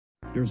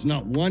There's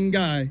not one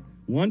guy,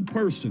 one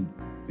person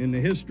in the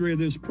history of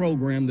this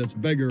program that's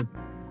bigger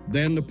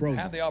than the program.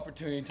 I have the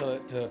opportunity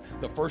to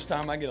the first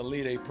time I get to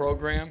lead a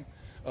program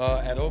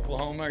at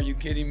Oklahoma. Are you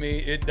kidding me?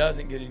 It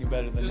doesn't get any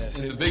better than this.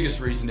 And the biggest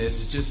reason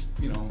is just,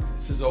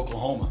 this is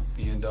Oklahoma,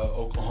 and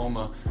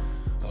Oklahoma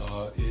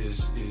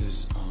is a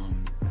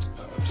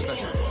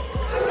special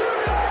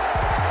place.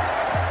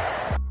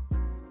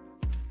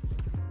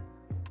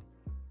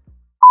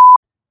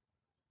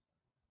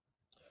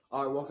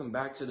 All right, welcome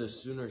back to the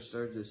Sooner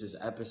Surge. This is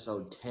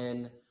episode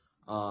 10,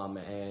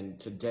 and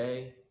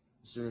today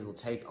the Sooners will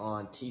take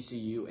on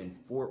TCU in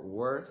Fort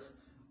Worth.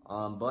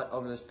 But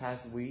over this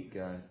past week,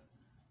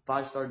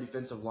 five-star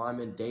defensive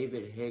lineman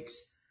David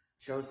Hicks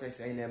chose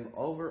Texas A&M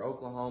over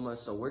Oklahoma.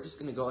 So we're just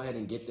going to go ahead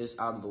and get this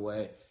out of the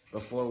way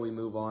before we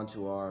move on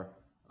to our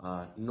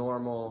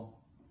normal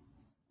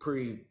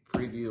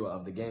preview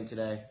of the game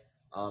today.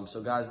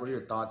 So guys, what are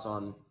your thoughts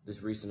on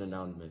this recent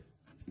announcement?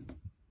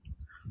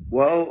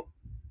 Well,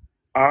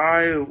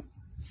 I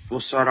will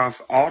start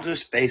off. I'll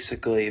just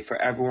basically, for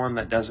everyone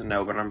that doesn't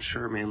know, but I'm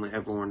sure mainly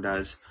everyone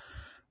does,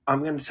 I'm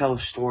going to tell a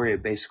story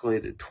of basically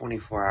the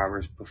 24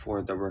 hours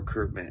before the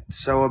recruitment.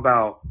 So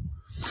about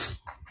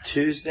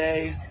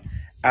Tuesday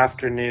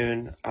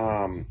afternoon,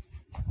 A&M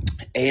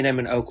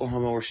and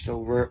Oklahoma were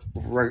still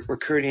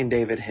recruiting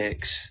David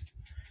Hicks.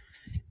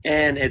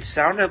 And it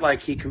sounded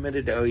like he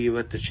committed to OU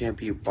at the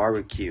Champion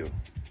Barbecue.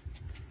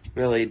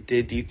 Really,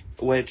 did you?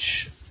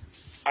 Which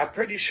I'm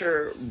pretty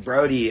sure,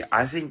 Brody,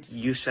 I think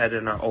you said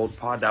in our old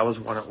pod that was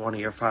one of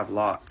your 5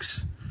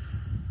 locks.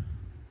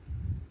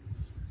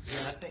 Yeah,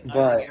 I think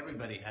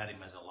everybody had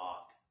him as a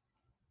lock.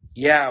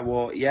 Yeah,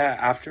 well, yeah,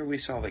 after we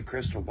saw the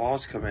crystal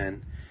balls come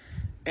in.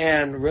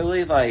 And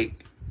really,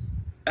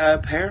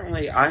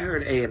 apparently I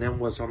heard A&M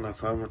was on the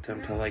phone with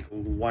him till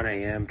 1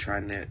 a.m.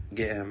 trying to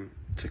get him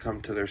to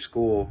come to their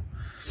school.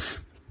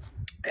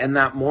 And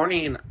that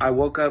morning I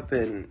woke up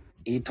and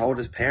he told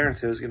his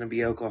parents it was going to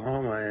be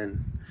Oklahoma.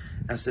 And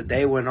as the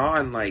day went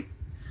on,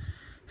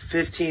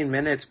 15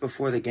 minutes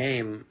before the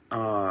game,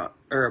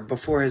 or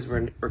before his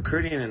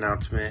recruiting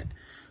announcement,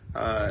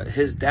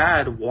 his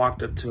dad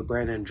walked up to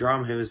Brandon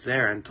Drum, who was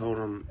there, and told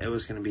him it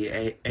was going to be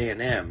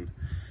A&M.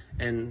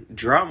 And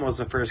Drum was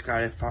the first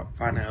guy to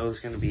find out it was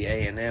going to be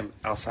A&M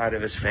outside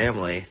of his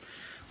family,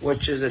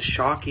 which is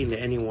shocking to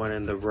anyone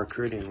in the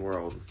recruiting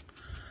world.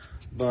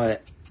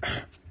 But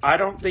I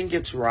don't think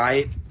it's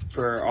right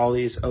for all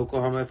these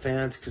Oklahoma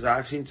fans, because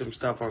I've seen some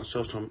stuff on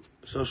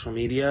social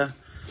media,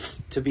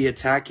 to be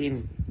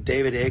attacking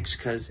David Hicks,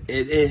 because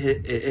it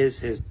is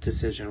his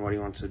decision what he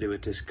wants to do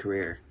with his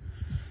career.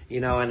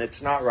 And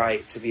it's not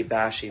right to be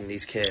bashing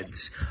these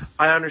kids.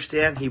 I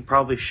understand he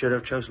probably should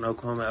have chosen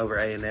Oklahoma over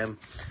A&M.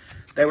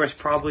 There was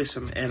probably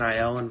some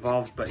NIL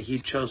involved, but he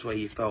chose what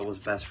he felt was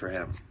best for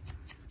him.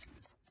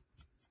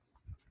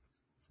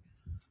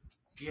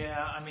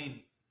 Yeah, I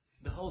mean,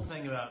 the whole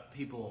thing about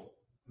people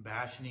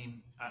bashing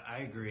him, I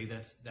agree,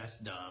 that's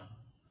dumb.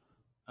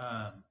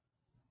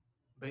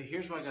 But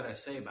here's what I got to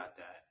say about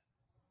that.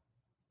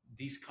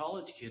 These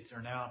college kids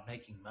are now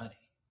making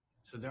money,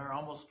 so they're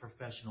almost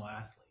professional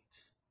athletes.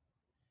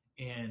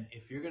 And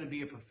if you're going to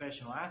be a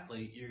professional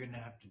athlete, you're going to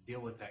have to deal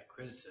with that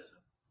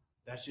criticism.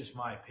 That's just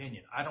my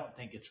opinion. I don't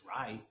think it's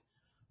right,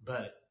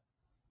 but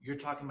you're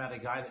talking about a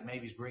guy that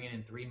maybe is bringing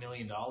in $3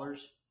 million.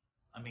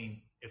 I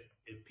mean,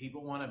 if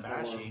people want to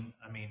bash him,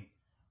 I mean,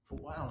 I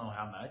don't know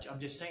how much.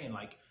 I'm just saying,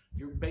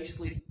 you're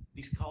basically,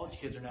 these college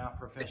kids are now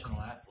professional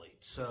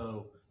athletes.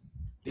 So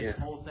this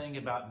whole thing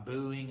about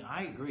booing,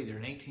 I agree. They're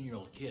an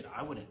 18-year-old kid.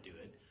 I wouldn't do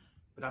it.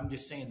 But I'm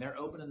just saying they're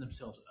opening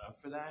themselves up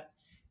for that.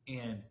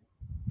 And,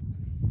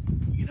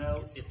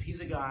 if he's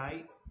a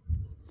guy,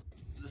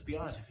 let's be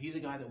honest, if he's a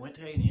guy that went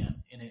to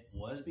A&M and it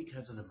was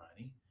because of the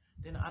money,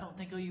 then I don't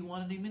think OU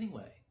wanted him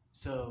anyway.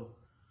 So,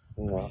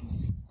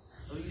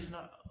 OU's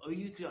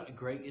got a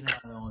great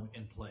NIL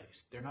in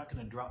place. They're not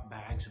going to drop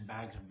bags and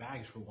bags and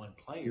bags for one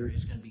player.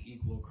 It's going to be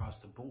equal across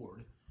the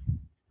board.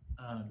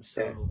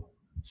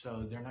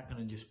 So they're not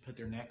going to just put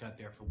their neck out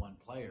there for one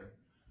player.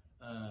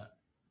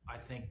 I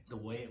think the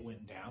way it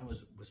went down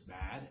was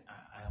bad.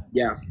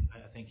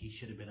 I think he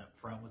should have been up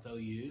front with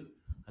OU.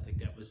 I think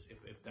that was,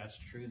 if that's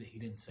true that he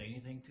didn't say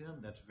anything to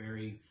him, that's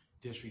very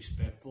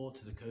disrespectful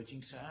to the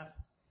coaching staff.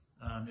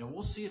 And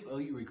we'll see if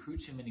OU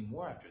recruits him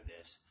anymore after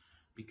this,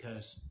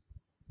 because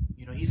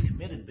he's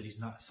committed, but he's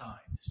not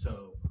signed.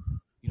 So,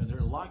 there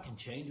a lot can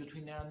change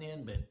between now and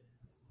then, but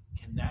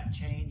can that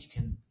change?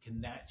 Can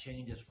that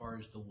change as far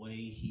as the way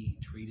he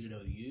treated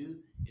OU?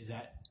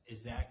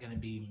 Is that going to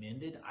be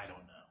mended? I don't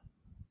know.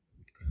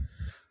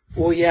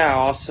 Well, yeah,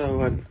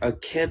 also a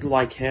kid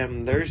like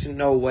him, there's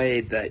no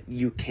way that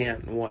you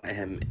can't want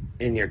him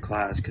in your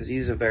class, because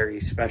he's a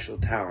very special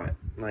talent.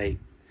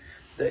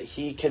 That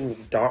he can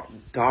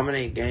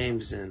dominate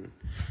games and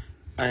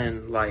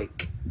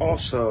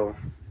also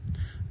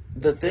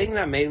the thing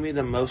that made me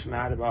the most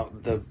mad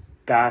about the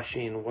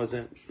bashing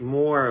wasn't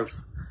more of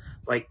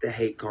the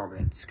hate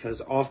comments, because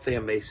all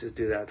fan bases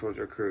do that towards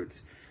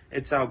recruits.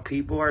 It's how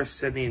people are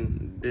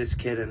sending this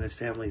kid and his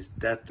family's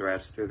death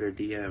threats through their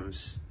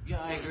DMs.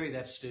 Yeah, I agree.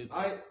 That's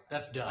stupid.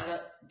 That's dumb.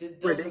 Those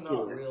Ridiculous.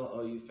 are not real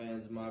OU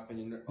fans, in my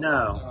opinion. A No.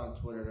 lot of that on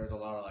Twitter, there's a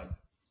lot of like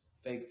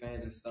fake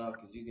fans and stuff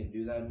because you can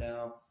do that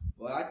now.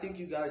 But I think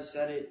you guys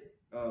said it.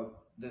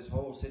 This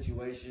whole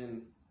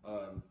situation,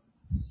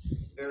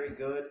 very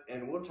good,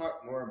 and we'll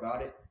talk more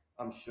about it,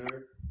 I'm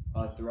sure,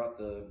 throughout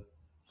the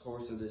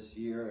course of this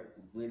year,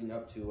 leading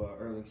up to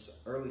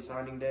early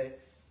signing day.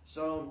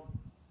 So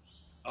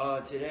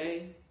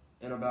today,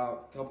 in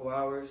about a couple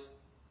hours,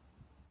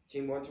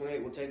 Team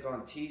 128 will take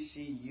on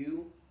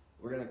TCU.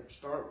 We're going to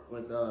start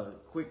with a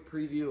quick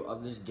preview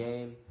of this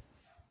game.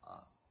 Uh,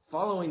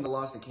 Following the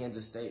loss to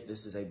Kansas State,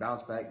 this is a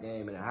bounce back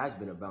game, and it has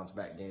been a bounce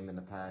back game in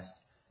the past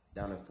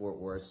down in Fort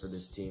Worth for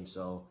this team.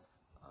 So,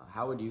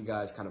 how would you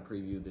guys kind of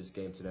preview this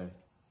game today?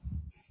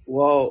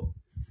 Well,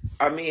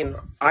 I mean,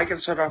 I can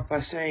start off by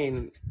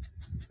saying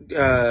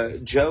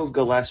Joe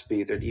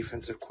Gillespie, their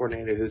defensive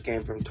coordinator who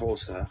came from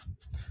Tulsa.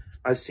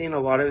 I've seen a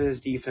lot of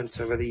his defense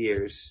over the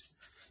years.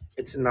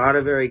 It's not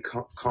a very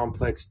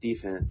complex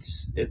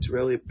defense. It's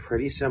really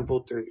pretty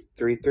simple,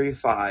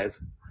 3-3-5.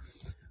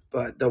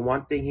 But the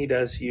one thing he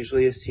does,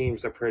 usually his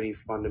teams are pretty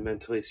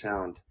fundamentally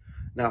sound.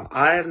 Now,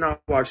 I have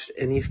not watched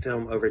any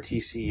film over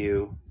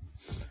TCU,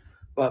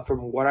 but from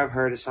what I've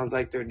heard, it sounds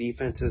like their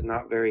defense is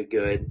not very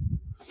good.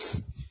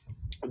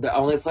 The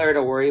only player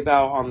to worry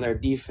about on their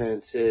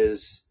defense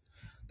is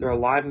their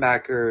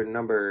linebacker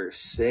number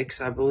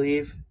 6, I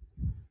believe.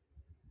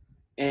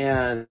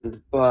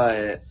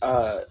 But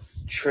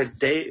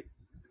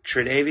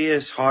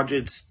Tre'Davious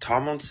Hodges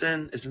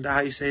Tomlinson, isn't that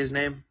how you say his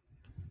name?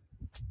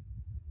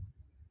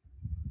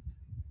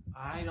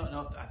 I don't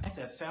know. I think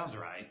that sounds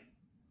right.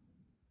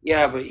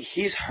 Yeah, but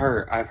he's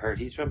hurt, I've heard.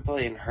 He's been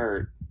playing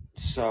hurt.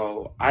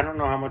 So I don't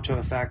know how much of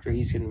a factor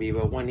he's going to be,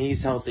 but when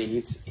he's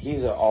healthy,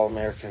 he's an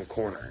All-American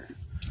corner.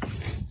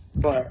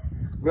 But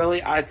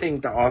really, I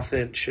think the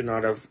offense should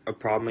not have a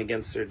problem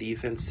against their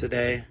defense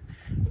today.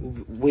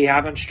 We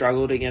haven't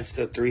struggled against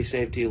a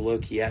 3-safety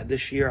look yet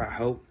this year. I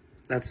hope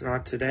that's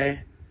not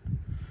today.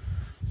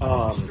 We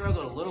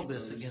struggled a little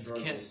bit against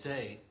Kent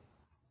State.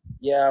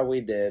 Yeah,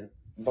 we did.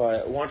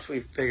 But once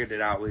we figured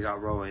it out, we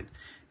got rolling.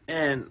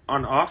 And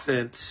on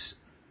offense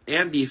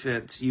and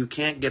defense, you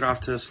can't get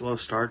off to a slow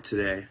start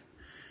today.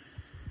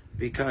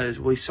 Because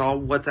we saw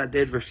what that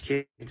did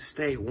versus Kansas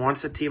State.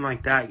 Once a team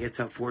like that gets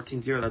up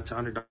 14-0, that's an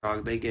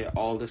underdog, they get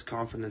all this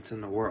confidence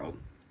in the world.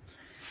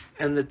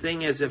 And the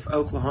thing is, if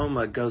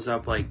Oklahoma goes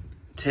up like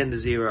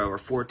 10-0 or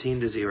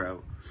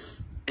 14-0,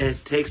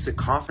 it takes the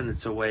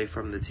confidence away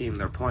from the team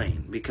they're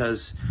playing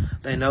because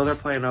they know they're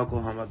playing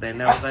Oklahoma. They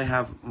know they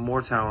have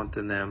more talent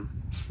than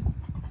them.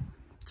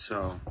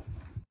 So.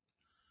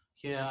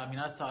 Yeah, I mean,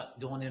 I thought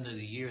going into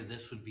the year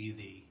this would be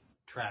the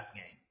trap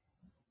game.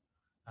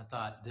 I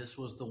thought this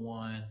was the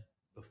one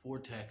before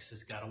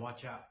Texas, got to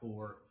watch out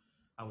for.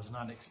 I was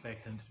not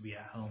expecting to be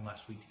at home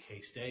last week to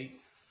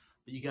K-State,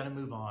 but you got to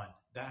move on.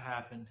 That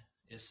happened.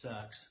 It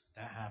sucks.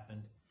 That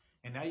happened.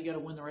 And now you got to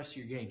win the rest of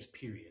your games,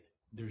 period.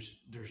 There's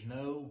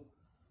no,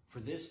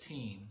 for this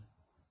team,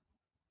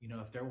 you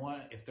know, if they're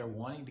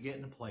wanting to get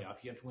in the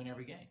playoff, you have to win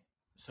every game.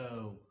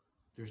 So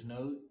there's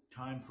no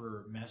time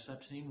for mess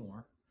ups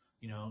anymore.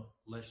 You know,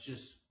 let's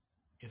just,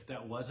 if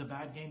that was a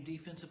bad game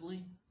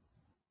defensively,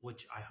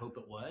 which I hope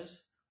it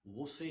was,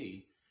 we'll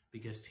see,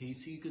 because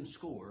TCU can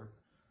score.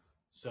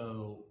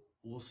 So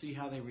we'll see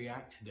how they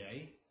react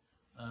today.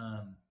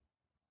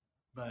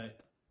 But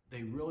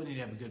they really need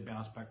to have a good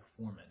bounce back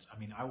performance. I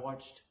mean,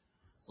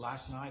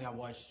 last night I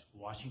watched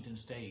Washington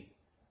State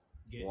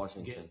get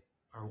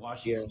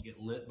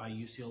lit by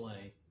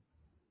UCLA.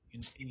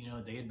 And, you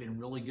know, they had been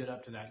really good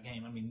up to that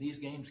game. I mean, these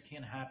games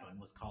can happen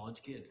with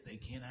college kids. They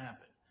can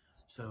happen.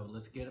 So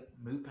let's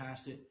move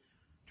past it,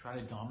 try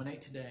to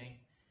dominate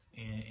today,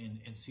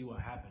 and see what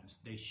happens.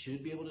 They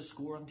should be able to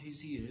score on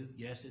TCU.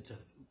 Yes, it's a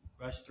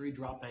rush 3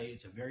 drop A.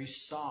 It's a very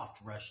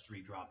soft rush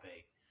 3 drop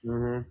A.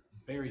 Mm-hmm.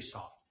 Very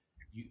soft.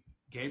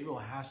 Gabriel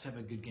has to have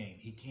a good game.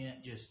 He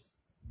can't just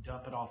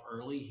dump it off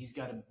early. He's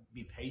got to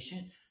be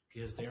patient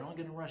because they're only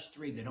going to rush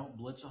 3. They don't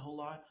blitz a whole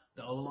lot.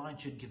 The O-line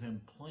should give him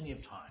plenty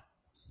of time.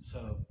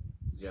 So,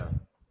 yeah,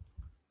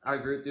 I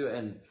agree with you.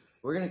 And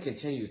we're going to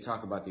continue to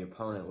talk about the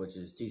opponent, which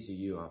is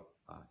TCU.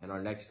 And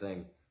our next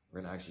thing,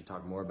 we're going to actually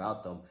talk more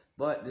about them.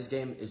 But this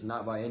game is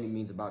not by any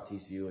means about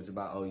TCU. It's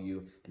about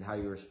OU and how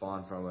you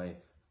respond from a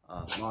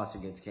loss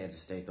against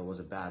Kansas State that was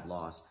a bad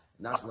loss.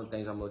 And that's one of the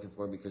things I'm looking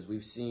for because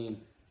we've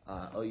seen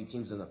OU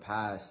teams in the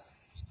past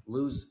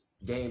lose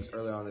games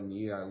early on in the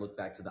year. I look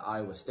back to the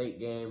Iowa State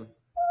game.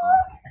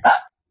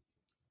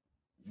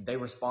 They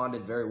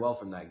responded very well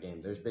from that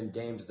game. There's been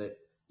games that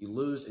you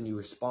lose and you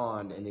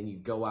respond, and then you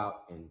go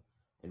out and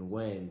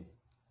win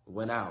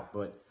out.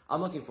 But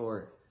I'm looking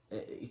for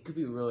it could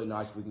be really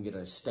nice if we can get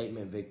a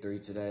statement victory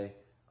today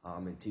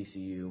in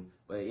TCU.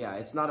 But, yeah,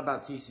 it's not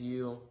about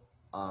TCU.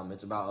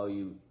 It's about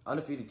OU.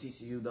 Undefeated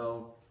TCU,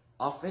 though.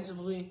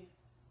 Offensively,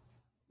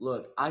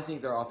 look, I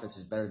think their offense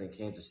is better than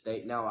Kansas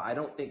State. Now, I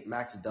don't think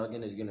Max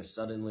Duggan is going to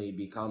suddenly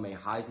become a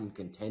Heisman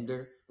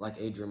contender like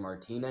Adrian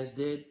Martinez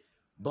did.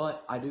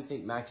 But I do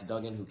think Max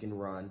Duggan, who can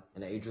run,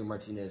 and Adrian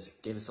Martinez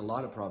gave us a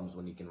lot of problems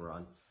when he can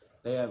run.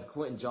 They have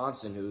Quentin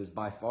Johnson, who's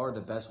by far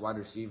the best wide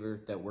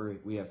receiver that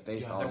we have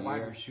faced all their year.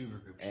 wide receiver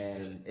group.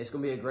 And it's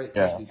going to be a great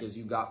test because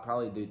you got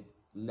probably the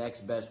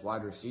next best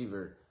wide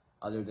receiver,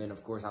 other than,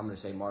 of course, I'm going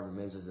to say Marvin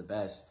Mims is the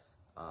best,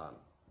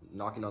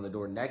 knocking on the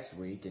door next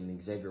week,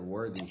 and Xavier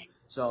Worthy.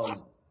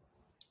 So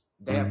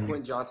they have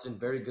Quentin Johnson,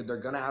 very good. They're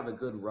going to have a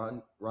good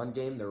run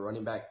game. Their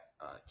running back,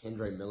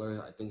 Kendre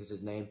Miller, I think is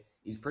his name.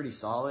 He's pretty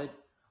solid.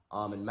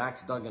 And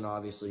Max Duggan,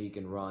 obviously, he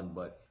can run.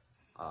 But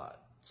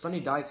Sonny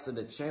Dykes said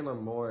that Chandler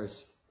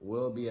Morris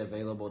will be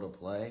available to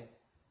play.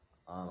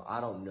 I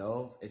don't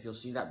know if you'll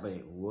see that, but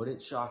it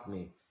wouldn't shock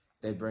me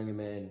if they bring him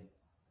in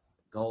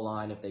goal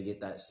line if they get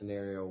that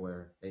scenario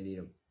where they need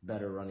a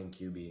better running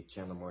QB,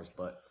 Chandler Morris.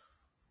 But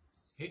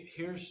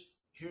here's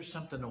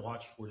something to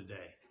watch for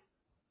today.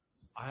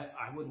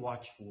 I would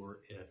watch for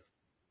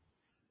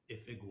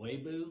if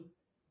Iguebu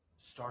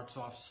starts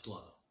off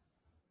slow.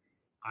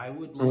 I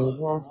would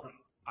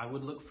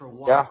look for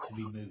Watt to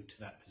be moved to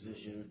that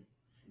position.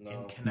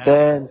 no,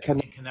 And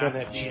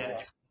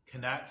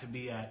Connect to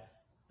be at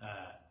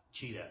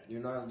Cheetah. they're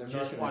not going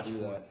Just watch to do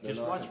for that. it.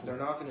 Just watch for They're it.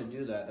 not going to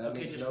do that. That Okay,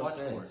 makes just no watch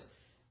for sense.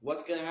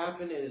 What's going to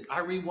happen is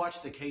I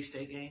rewatched the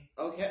K-State game.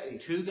 okay.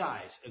 Two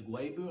guys,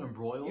 Iguebu and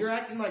Broyles. You're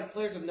acting like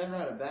players have never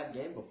had a bad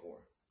game before.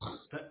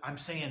 But I'm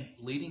saying,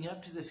 leading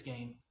up to this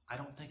game, I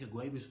don't think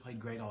Iguebu's played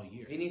great all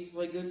year. He needs to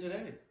play good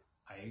today.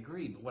 I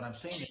agree, but what I'm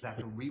saying is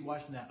after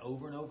rewatching that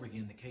over and over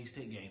again, the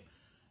K-State game,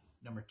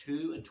 number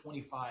 2 and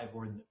 25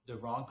 were in the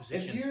wrong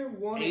position. If you're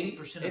wanting,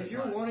 80% of the if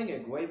you're time. wanting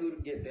Iguebu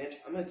to get benched,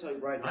 I'm going to tell you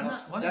right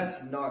now,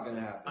 that's not going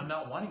to happen. I'm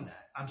not wanting that.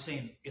 I'm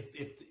saying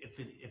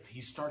if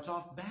he starts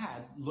off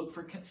bad, look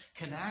for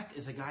Kanak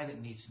is a guy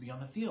that needs to be on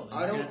the field. And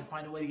you're going to have to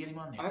find a way to get him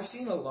on there. I've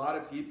seen a lot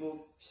of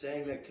people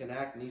saying that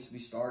Kanak needs to be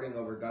starting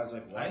over guys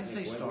like White. I didn't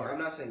say start. I'm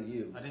not saying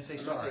you. I didn't say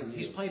start.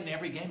 He's played in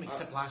every game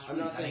except last week.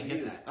 I'm not saying I didn't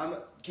you. get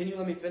that. Can you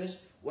let me finish?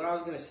 What I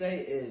was going to say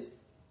is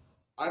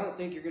I don't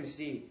think you're going to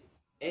see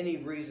any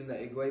reason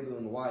that Iguebu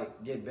and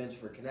White get benched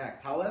for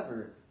Kanak.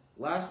 However,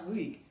 last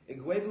week,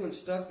 Iguebu and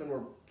Stutzman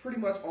were pretty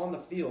much on the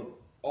field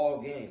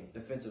all game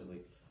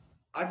defensively.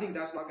 I think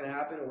that's not going to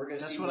happen, and we're going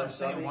to see more subbing.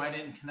 That's what I'm saying. Why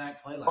didn't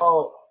Kanak play last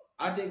week?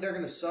 I think they're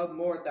going to sub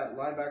more at that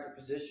linebacker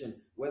position,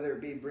 whether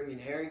it be bringing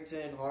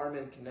Harrington,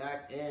 Harmon,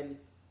 Kanak in,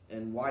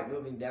 and White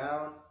moving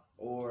down,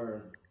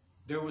 or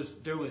there was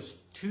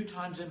 2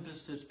 times in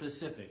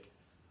specific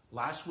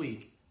last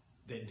week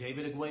that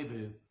David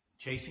Iguebu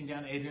chasing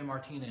down Adrian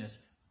Martinez.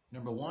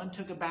 Number 1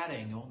 took a bad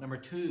angle. Number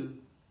 2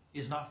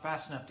 is not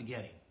fast enough to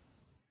get him.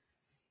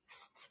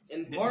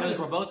 And because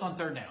we're both on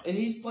third down. And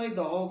he's played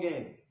the whole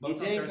game. He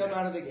didn't come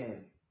out of the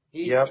game.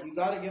 You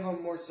got to give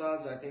him more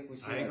subs. I think we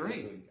see that this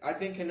week. I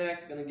think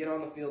Kanak's going to get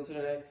on the field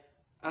today.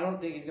 I don't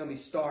think he's going to be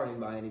starting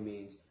by any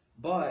means.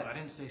 But I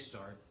didn't say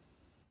start.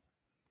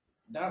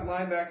 That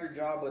linebacker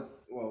job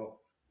what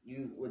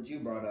you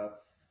brought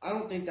up, I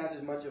don't think that's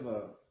as much of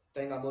a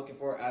thing I'm looking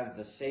for as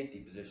the safety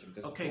position.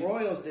 Because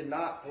Royals did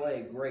not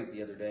play great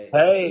the other day.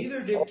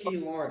 Neither did Key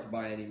Lawrence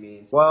by any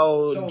means.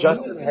 Well, so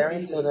Justin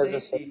Harrington is a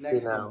safety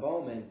next now. to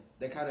Bowman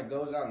that kind of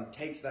goes out and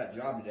takes that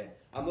job today.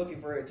 I'm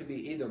looking for it to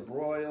be either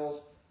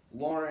Broyles,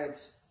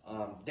 Lawrence,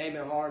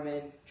 Damon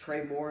Harmon,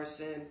 Trey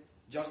Morrison,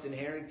 Justin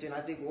Harrington.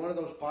 I think one of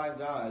those 5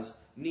 guys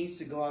needs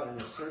to go out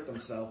and assert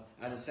themselves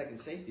as a second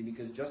safety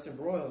because Justin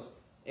Broyles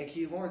and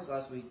Key Lawrence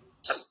last week,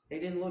 they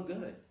didn't look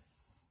good.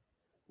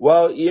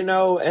 Well,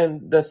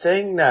 and the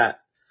thing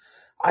that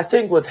I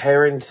think with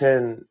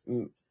Harrington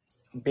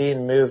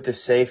being moved to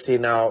safety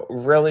now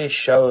really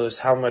shows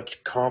how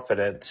much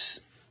confidence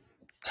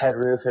Ted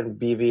Roof and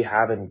BV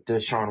have in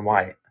Deshaun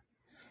White.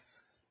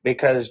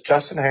 Because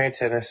Justin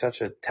Harrington is such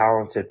a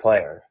talented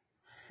player.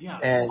 Yeah,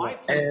 and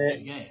White played a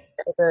good game.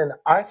 And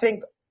I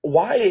think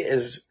White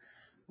is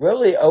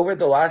really over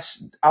the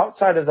last,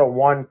 outside of the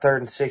 1 3rd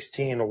and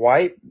 16,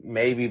 White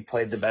maybe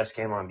played the best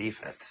game on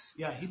defense.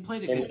 Yeah, he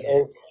played a good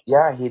game.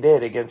 Yeah, he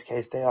did against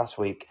K-State last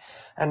week.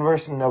 And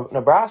versus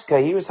Nebraska,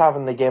 he was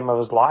having the game of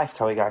his life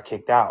till he got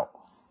kicked out.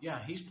 Yeah,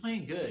 he's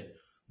playing good.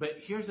 But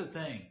here's the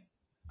thing.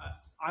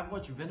 I've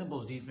watched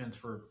Venable's defense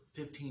for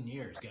 15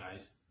 years,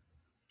 guys.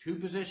 2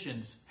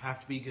 positions have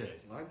to be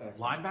good.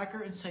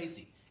 Linebacker and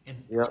safety.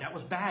 And that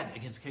was bad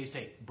against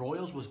K-State.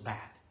 Broyles was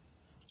bad.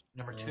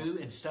 Number 2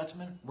 and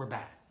Stutzman were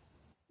bad.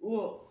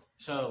 Well,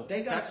 so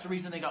that's the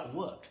reason they got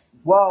whooped.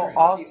 Well,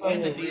 also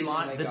and the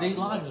D-line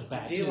was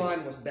bad. The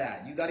D-line was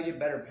bad. You got to get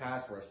better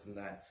pass rush than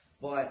that.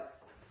 But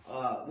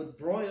with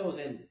Broyles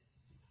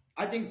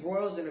I think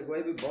Broyles and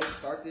Iguebu both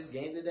start this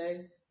game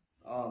today.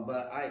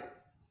 But I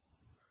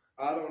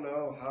don't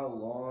know how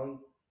long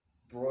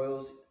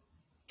Broyles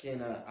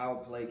can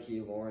outplay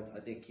Key Lawrence. I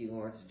think Key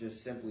Lawrence is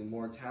just simply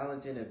more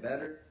talented and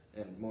better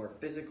and more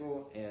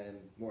physical and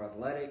more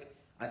athletic.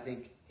 I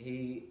think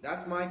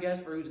that's my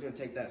guess for who's going to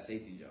take that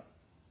safety job.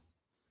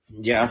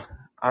 Yeah,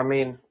 I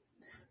mean,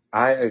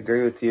 I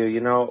agree with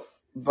you,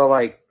 but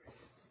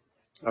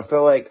I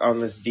feel like on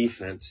this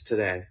defense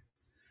today,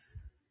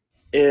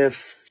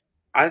 if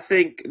I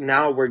think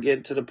now we're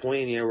getting to the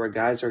point here where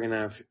guys are going to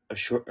have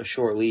a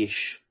short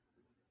leash.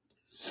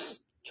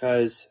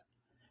 Because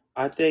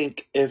I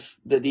think if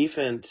the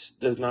defense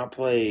does not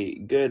play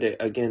good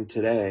again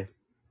today,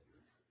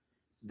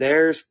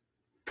 there's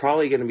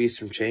probably going to be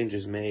some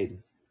changes made.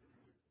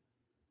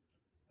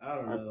 I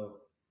don't I, know.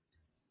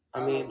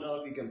 I I mean, don't know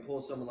if you can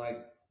pull someone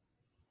like,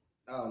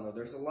 I don't know.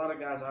 There's a lot of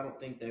guys I don't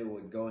think they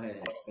would go ahead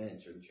and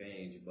bench or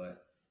change,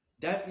 but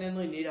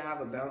definitely need to have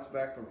a bounce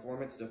back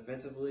performance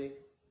defensively.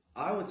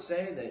 I would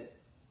say that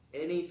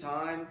any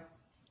time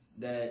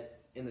that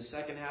in the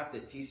second half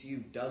that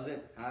TCU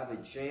doesn't have a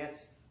chance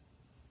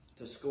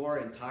to score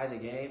and tie the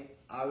game,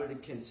 I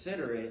would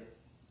consider it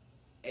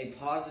a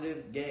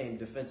positive game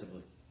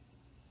defensively.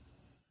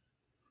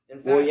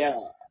 In well, fact, yeah,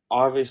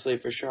 obviously,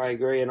 for sure, I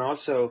agree. And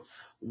also,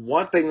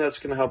 one thing that's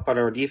going to help out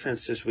our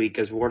defense this week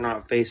is we're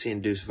not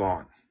facing Deuce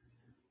Vaughn.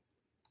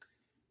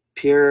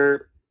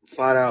 Pure,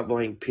 flat out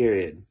blank,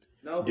 period.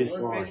 no, but Deuce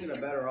we're Vaughn. facing a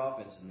better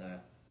offense than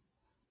that.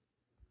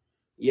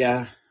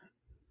 Yeah.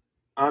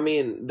 I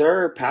mean,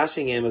 their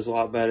passing game is a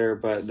lot better,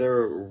 but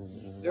their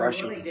Their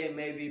rushing running game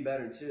may be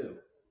better too.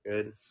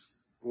 good.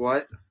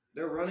 What?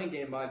 Their running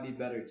game might be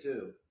better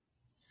too.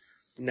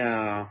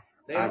 No,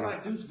 They I don't don't.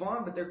 have Deuce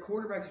Vaughn, but their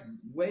quarterback's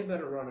way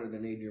better runner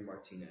than Adrian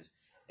Martinez.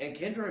 And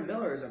Kendra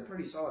Miller is a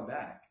pretty solid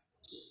back.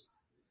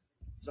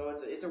 So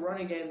it's a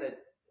running game that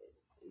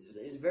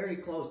is very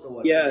close to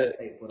what Yeah, Kansas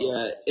State put on.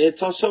 yeah.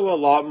 It's also a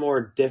lot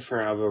more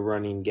different of a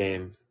running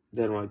game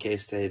than what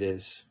K-State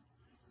is.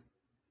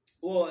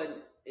 Well,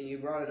 and you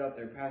brought it up,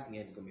 their passing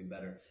game is going to be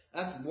better.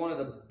 That's one of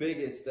the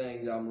biggest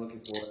things I'm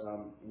looking for, and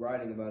I'm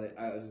writing about it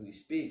as we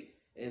speak,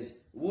 is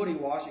Woody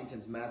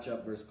Washington's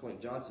matchup versus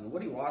Quentin Johnson.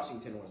 Woody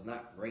Washington was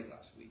not great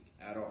last week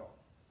at all.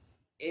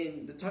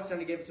 In the touchdown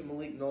he gave to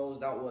Malik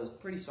Knowles, that was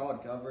pretty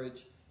solid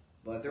coverage,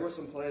 but there were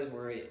some plays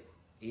where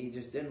he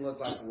just didn't look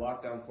like the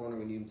lockdown corner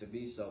we need him to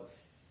be. So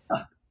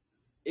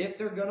if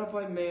they're going to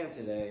play man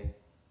today,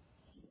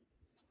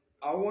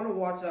 I want to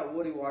watch that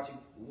Woody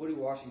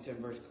Washington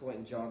versus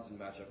Quentin Johnson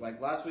matchup.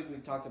 Like last week, we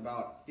talked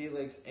about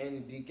Felix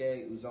and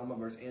DK Uzoma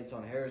versus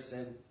Anton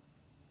Harrison.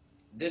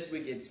 This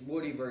week, it's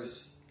Woody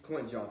versus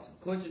Quentin Johnson.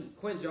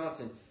 Quentin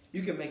Johnson,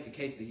 you can make the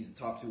case that he's the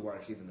top 2 wide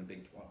receiver in the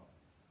Big 12.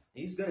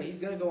 He's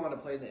gonna go on to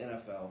play in the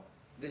NFL.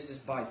 This is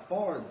by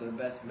far the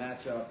best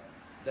matchup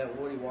that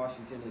Woody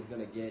Washington is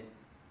gonna get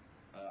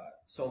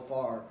so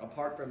far,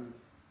 apart from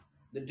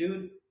the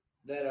dude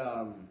that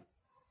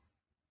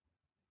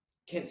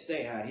Kent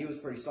State had. He was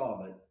pretty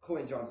solid, but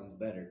Quentin Johnson's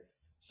better.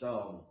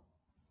 So,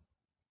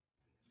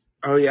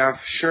 Oh yeah,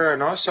 sure.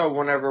 And also,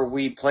 whenever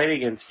we played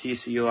against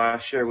TCU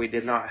last year, we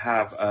did not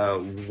have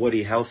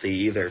Woody healthy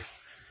either.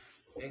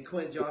 and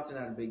Quentin Johnson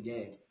had a big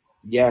game.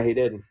 Yeah, he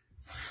did.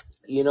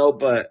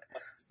 But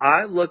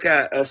I look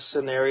at a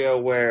scenario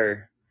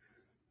where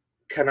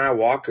Kenai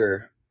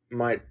Walker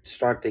might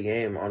start the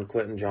game on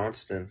Quentin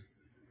Johnston.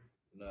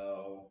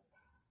 No.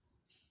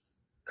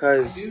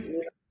 Because,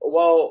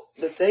 well,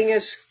 the thing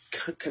is,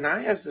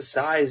 Kenai has the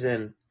size,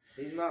 and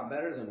He's not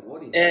better than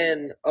Woody.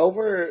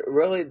 over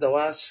really the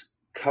last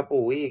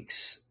couple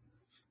weeks,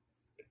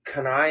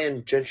 Kenai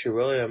and Gentry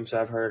Williams,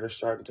 I've heard, are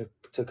starting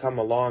to come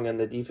along in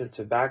the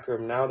defensive back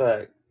room. Now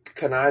that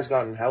Kenai's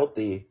gotten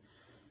healthy,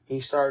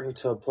 he's starting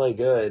to play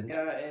good.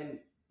 Yeah, and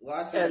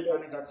last week we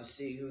kind of got to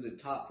see who the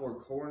top 4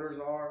 corners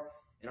are,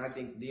 and I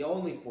think the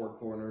only 4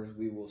 corners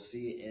we will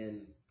see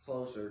in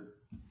closer,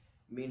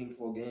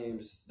 meaningful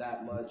games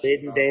that much.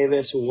 Jaden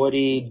Davis,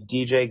 Woody,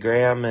 DJ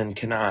Graham, and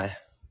Kenai.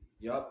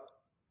 Yup.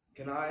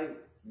 Kenai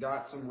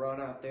got some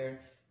run out there,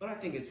 but I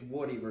think it's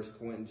Woody versus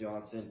Quentin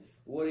Johnson.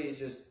 Woody is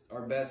just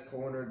our best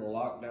corner, the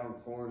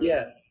lockdown corner.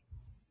 Yeah.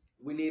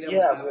 We need him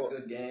to have a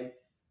good game.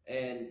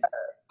 And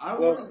I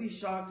wouldn't be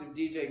shocked if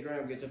DJ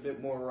Graham gets a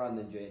bit more run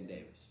than Jaden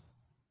Davis.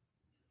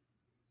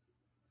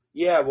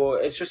 Yeah, well,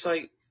 it's just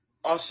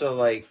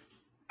also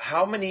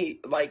how many,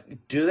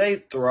 do they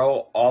throw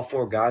all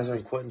 4 guys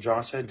on Quentin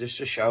Johnson just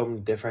to show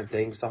him different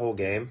things the whole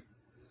game?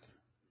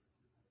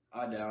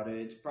 I doubt it.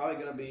 It's probably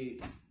going to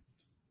be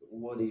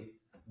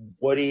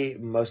Woody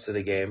most of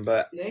the game,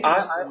 but they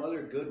have some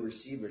other good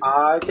receivers.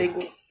 I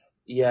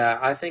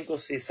think we'll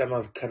see some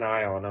of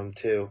Kenai on him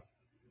too.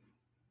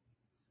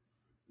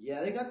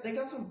 Yeah, they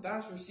got some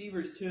fast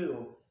receivers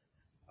too.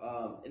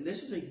 And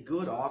this is a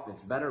good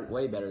offense,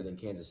 way better than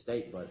Kansas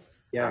State, but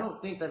Yeah. I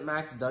don't think that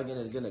Max Duggan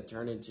is going to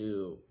turn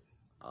into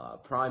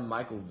prime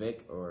Michael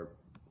Vick or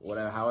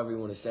whatever, however you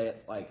want to say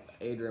it, like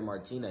Adrian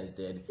Martinez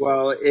did.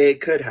 Well, it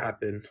could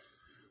happen.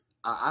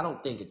 I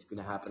don't think it's going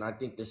to happen. I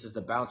think this is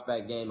the bounce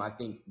back game. I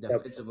think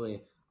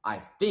defensively,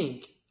 I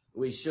think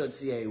we should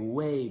see a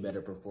way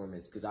better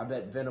performance because I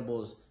bet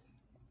Venables,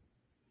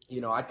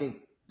 I think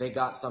they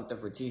got something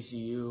for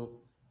TCU.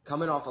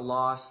 Coming off a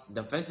loss,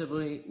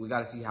 defensively, we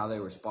got to see how they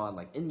respond.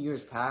 Like in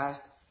years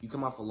past, you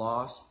come off a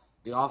loss,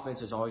 the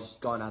offense has always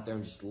just gone out there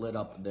and just lit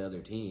up the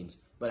other teams.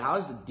 But how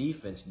does the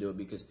defense do it?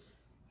 Because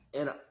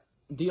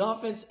the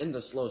offense in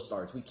the slow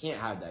starts, we can't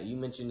have that. You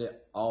mentioned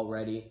it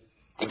already.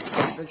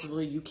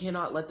 Offensively, you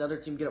cannot let the other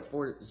team get up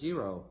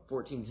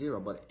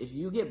 14-0. But if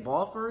you get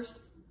ball first,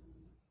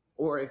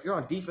 or if you're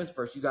on defense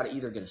first, you got to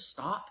either get a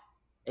stop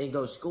and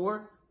go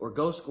score or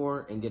go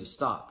score and get a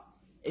stop.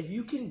 If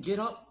you can get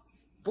up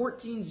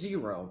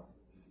 14-0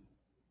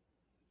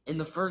 in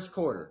the first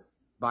quarter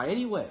by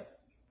any way,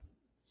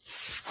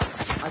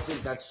 I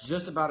think that's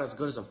just about as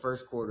good as a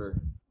first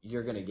quarter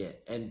you're going to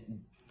get.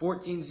 And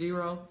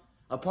 14-0,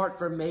 apart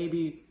from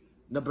maybe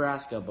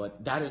Nebraska,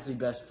 but that is the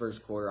best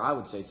first quarter. I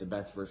would say it's the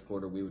best first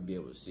quarter we would be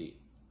able to see.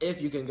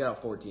 If you can get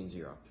up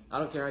 14-0. I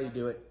don't care how you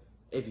do it,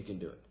 if you can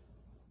do it.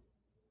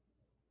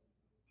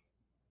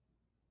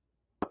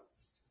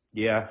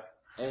 Yeah.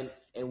 And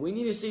we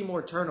need to see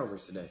more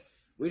turnovers today.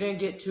 We didn't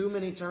get too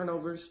many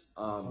turnovers.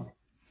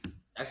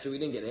 Actually, we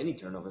didn't get any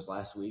turnovers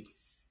last week.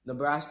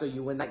 Nebraska,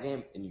 you win that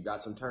game, and you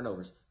got some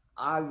turnovers.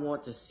 I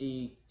want to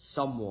see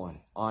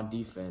someone on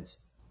defense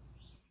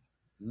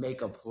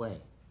make a play.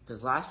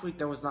 Because last week,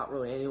 there was not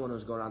really anyone who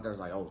was going out there and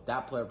was like, oh,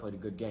 that player played a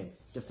good game.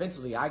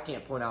 Defensively, I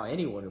can't point out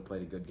anyone who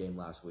played a good game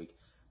last week,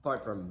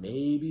 apart from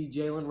maybe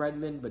Jalen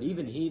Redmond, but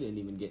even he didn't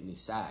even get any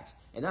sacks.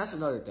 And that's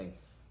another thing.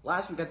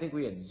 Last week, I think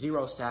we had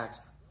 0 sacks,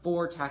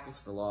 4 tackles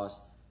for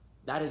loss.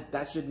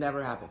 That should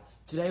never happen.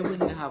 Today, we need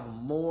to have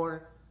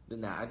more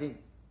than that. I think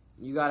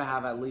you got to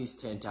have at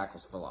least 10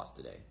 tackles for loss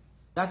today.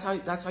 That's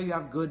how you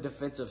have good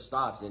defensive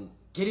stops. And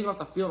getting off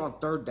the field on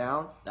third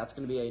down, that's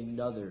going to be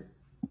another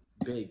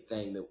big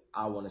thing that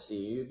I want to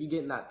see. If you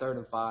get in that 3rd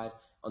and 5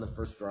 on the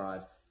first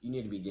drive, you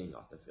need to be getting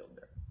off the field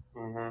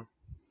there.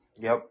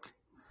 Mm-hmm. Yep.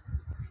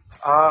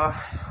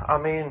 I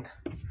mean,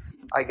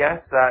 I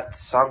guess that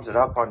sums it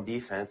up on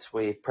defense.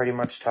 We pretty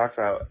much talked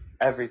about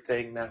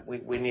everything that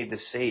we need to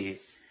see.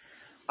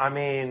 I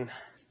mean,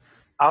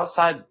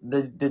 outside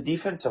the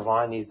defensive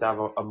line needs to have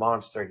a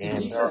monster The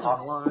game.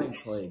 defensive line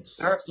played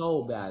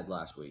so bad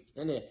last week.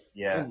 And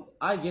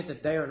I get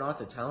that they are not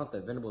the talent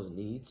that Venables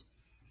needs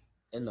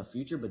in the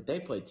future, but they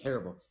played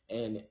terrible.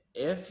 And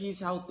if he's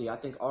healthy, I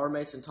think R.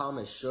 Mason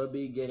Thomas should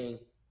be getting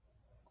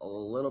a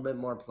little bit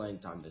more playing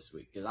time this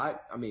week. Because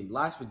I mean,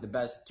 last week the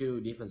best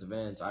 2 defensive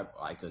ends,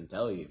 I couldn't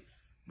tell you,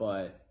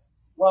 but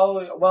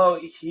Well,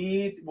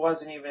 he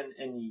wasn't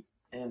even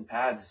in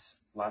pads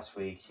last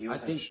week. He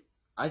was.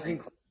 I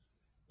think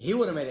he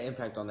would have made an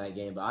impact on that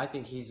game, but I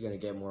think he's going to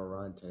get more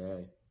run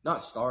today.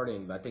 Not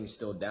starting, but I think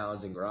still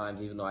Downs and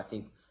Grimes, even though I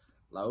think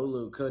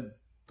Laulu could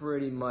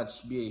pretty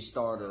much be a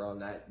starter on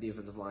that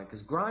defensive line.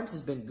 Because Grimes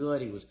has been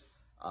good. He was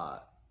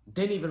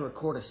didn't even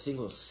record a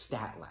single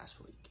stat last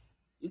week.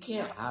 You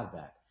can't have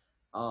that.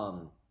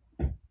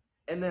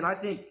 And then I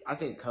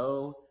think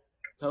Ko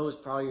is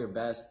probably your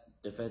best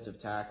defensive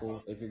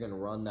tackle if you're going to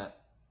run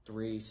that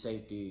 3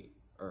 safety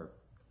or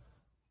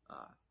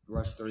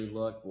rush 3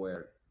 look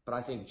where. But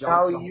I think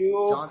Johnson and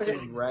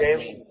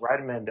Jalen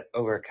Redmond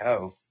over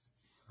Ko.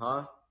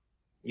 Huh?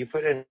 You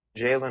put in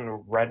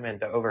Jalen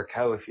Redmond over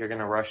Ko if you're going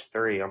to rush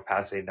 3 on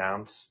passing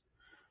downs.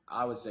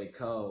 I would say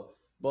Ko.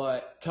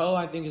 But Ko,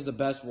 I think, is the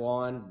best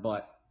one.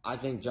 But I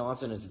think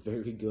Johnson is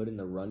very good in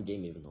the run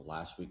game, even though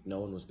last week no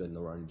one was good in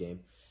the run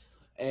game.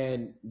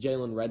 And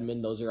Jalen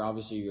Redmond, those are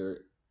obviously your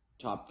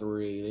top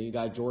 3. Then you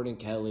got Jordan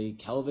Kelly.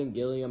 Kelvin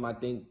Gilliam, I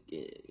think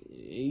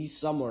he's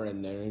somewhere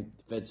in there. He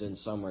fits in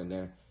somewhere in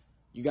there.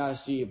 You got to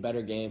see a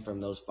better game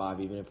from those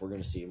 5, even if we're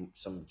going to see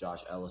some of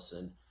Josh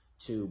Ellison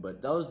too.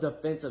 But those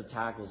defensive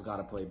tackles got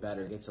to play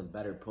better, get some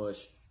better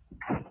push.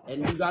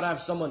 And you got to have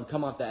someone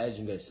come off the edge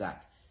and get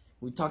sacked.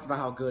 We talked about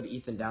how good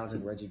Ethan Downs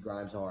and Reggie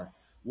Grimes are.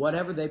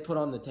 Whatever they put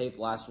on the tape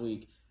last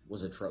week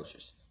was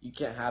atrocious. You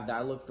can't have that.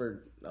 I look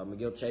for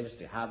McGill Chavis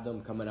to have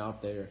them coming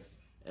out there.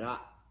 And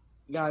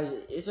guys,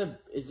 is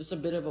this a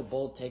bit of a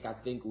bold take? I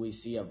think we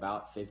see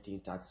about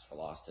 15 tackles for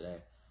loss today.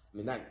 I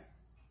mean,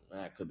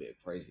 that could be a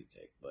crazy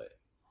take, but.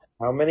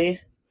 How many?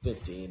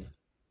 15.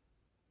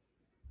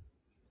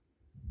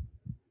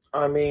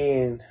 I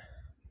mean,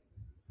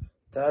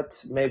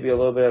 that's maybe a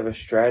little bit of a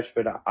stretch,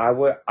 but I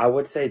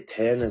would say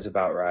 10 is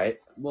about right.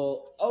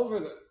 Well, over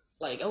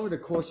the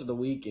course of the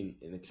week and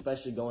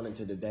especially going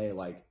into today,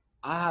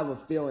 I have a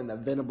feeling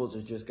that Venables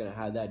is just gonna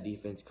have that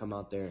defense come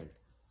out there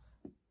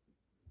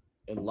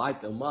and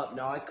light them up.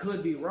 Now I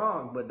could be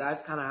wrong, but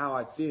that's kind of how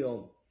I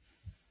feel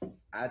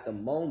at the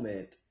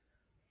moment.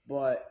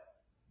 But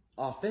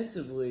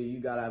offensively, you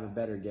gotta have a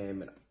better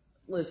game. And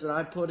listen,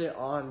 I put it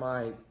on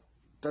my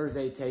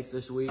Thursday takes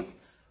this week,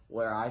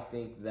 where I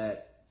think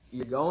that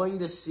you're going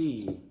to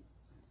see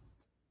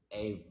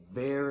a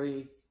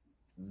very,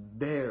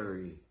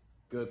 very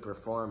good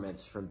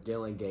performance from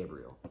Dylan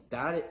Gabriel.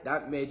 That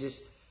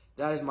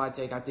is my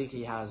take. I think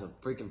he has a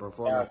freaking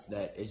performance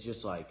that is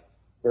just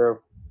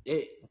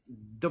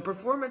the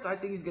performance I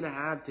think he's gonna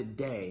have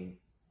today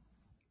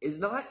is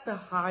not the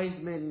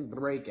Heisman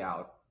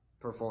breakout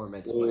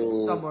performance, but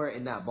it's somewhere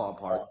in that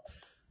ballpark.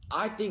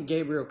 I think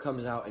Gabriel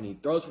comes out and he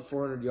throws for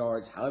 400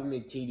 yards, however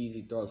many TDs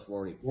he throws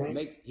for.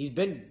 He's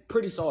been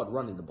pretty solid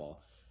running the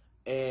ball.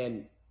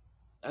 And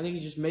I think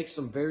he just makes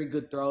some very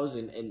good throws,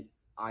 and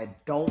I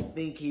don't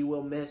think he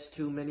will miss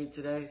too many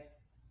today.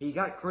 He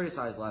got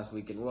criticized last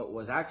week in what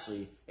was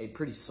actually a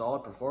pretty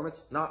solid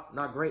performance.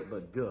 Not great,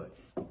 but good.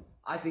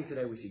 I think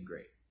today we see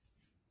great.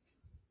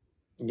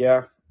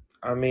 Yeah.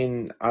 I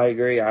mean, I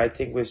agree. I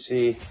think we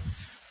see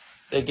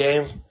the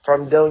game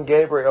from Dylan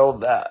Gabriel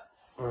that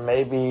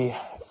maybe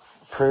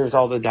proves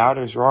all the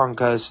doubters wrong,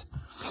 because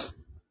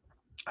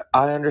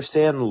I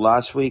understand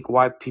last week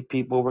why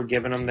people were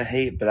giving him the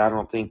hate, but I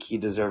don't think he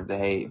deserved the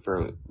hate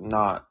for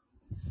not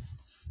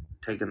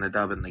taking the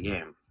dub in the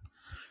game.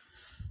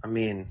 I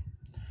mean,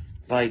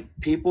 like,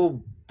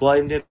 people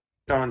blamed it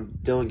on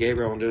Dylan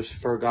Gabriel and just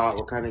forgot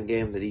what kind of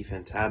game the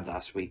defense had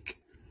last week.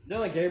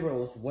 Dylan Gabriel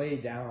was way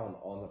down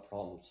on the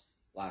problems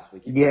last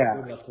week. He played Yeah.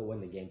 good enough to win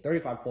the game.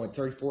 35 points,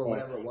 34,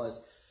 whatever it was.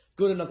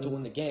 Good enough to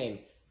win the game.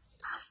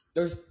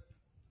 There's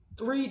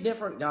 3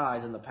 different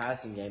guys in the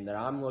passing game that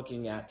I'm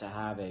looking at to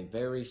have a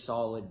very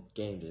solid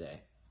game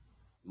today.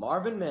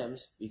 Marvin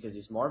Mims, because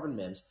he's Marvin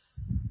Mims.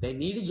 They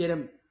need to get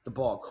him the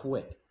ball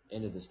quick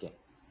into this game.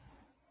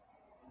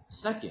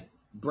 Second,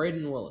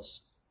 Braden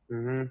Willis.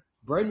 Mm-hmm.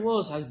 Braden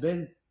Willis has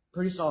been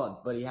pretty solid,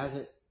 but he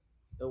hasn't.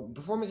 The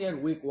performance he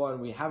had week 1,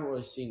 we haven't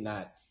really seen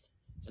that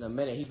in a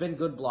minute. He's been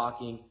good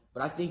blocking,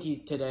 but I think he's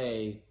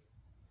going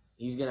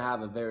to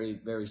have a very,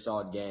 very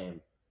solid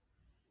game.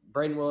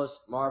 Braden Willis,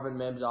 Marvin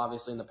Mims,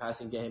 obviously in the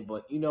passing game,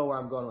 but you know where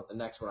I'm going with the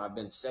next one. I've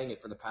been saying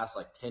it for the past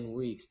 10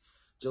 weeks.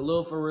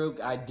 Jalil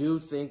Farouk, I do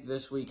think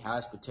this week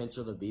has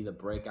potential to be the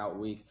breakout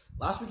week.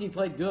 Last week he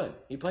played good.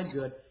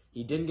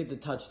 He didn't get the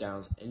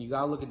touchdowns, and you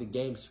got to look at the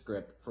game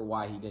script for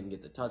why he didn't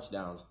get the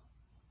touchdowns,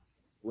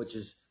 which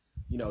is,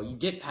 you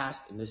get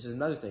past, and this is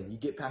another thing, you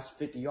get past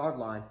the 50-yard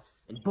line,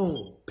 and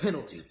boom,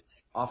 penalty.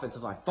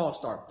 Offensive line, false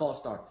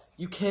start.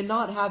 You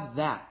cannot have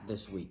that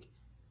this week.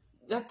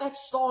 That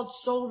stalled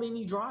so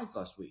many drives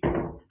last week.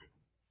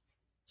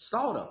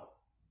 Stalled them.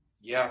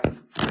 Yeah,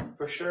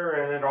 for sure.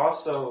 And it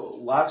also,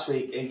 last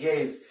week, it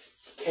gave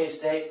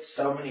K-State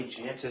so many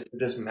chances to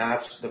just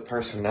match the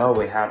personnel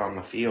we had on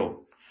the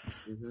field.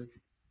 Mm-hmm.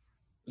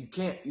 You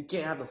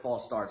can't have the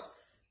false starts.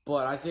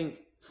 But I think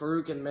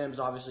Farouk and Mims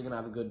obviously going to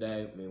have a good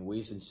day. I mean,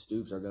 Weiss and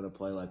Stoops are going to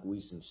play like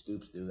Weiss and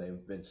Stoops do.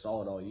 They've been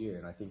solid all year,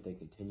 and I think they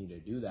continue to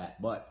do that.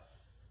 But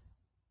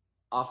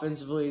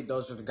offensively,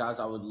 those are the guys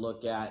I would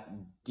look at.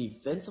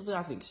 Defensively,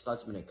 I think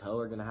Stutzman and Coe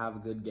are going to have a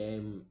good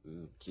game.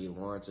 Key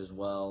Lawrence as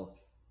well.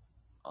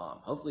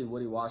 Hopefully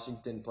Woody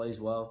Washington plays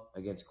well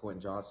against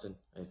Quentin Johnson.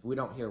 If we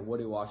don't hear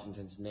Woody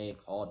Washington's name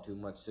called too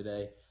much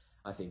today,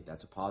 I think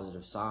that's a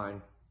positive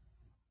sign.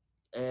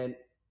 And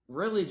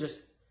really just,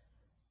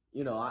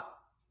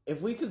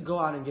 if we could go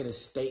out and get a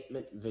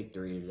statement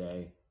victory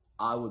today,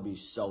 I would be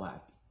so happy.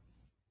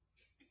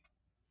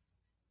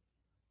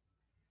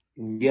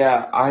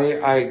 Yeah,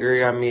 I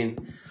agree. I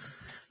mean,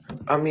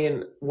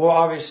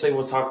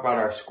 we'll talk about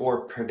our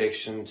score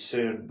prediction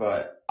soon,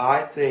 but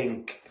I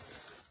think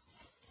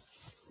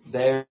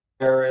there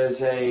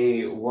is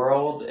a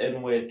world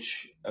in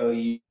which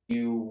OU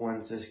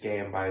wins this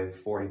game by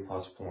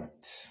 40+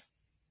 points.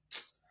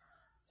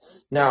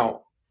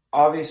 Now,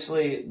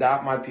 obviously,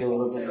 that might be a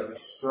little bit of a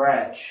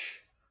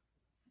stretch,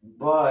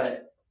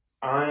 but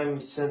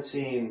I'm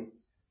sensing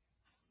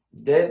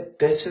that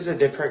this is a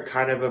different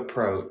kind of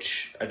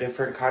approach, a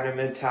different kind of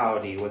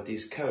mentality with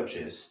these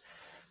coaches.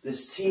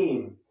 This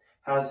team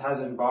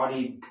has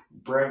embodied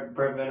Brent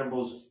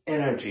Venables'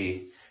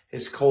 energy,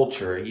 his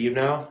culture,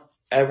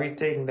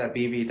 everything that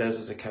BV does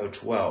as a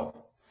coach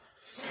well.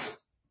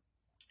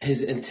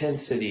 His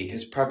intensity,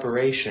 his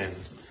preparation.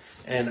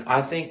 And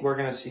I think we're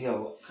going to see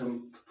a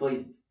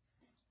complete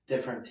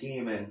different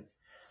team. And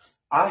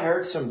I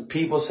heard some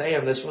people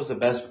saying this was the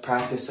best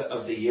practice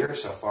of the year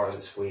so far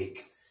this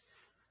week.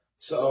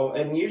 So,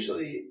 and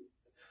usually,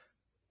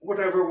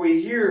 whenever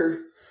we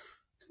hear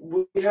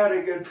we had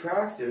a good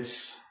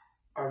practice,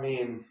 I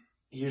mean,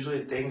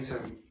 usually things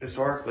have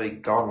historically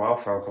gone well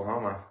for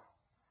Oklahoma.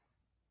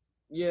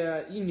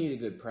 Yeah, you need a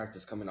good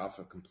practice coming off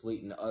a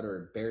complete and utter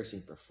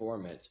embarrassing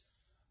performance.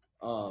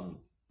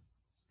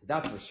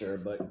 That's for sure.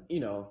 But,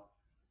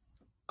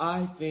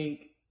 I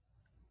think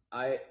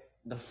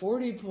the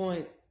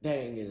 40-point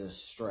thing is a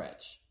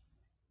stretch.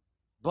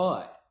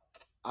 But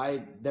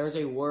there's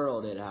a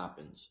world it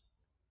happens.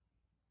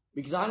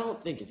 Because I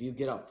don't think if you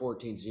get up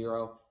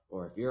 14-0,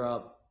 or if you're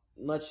up,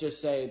 let's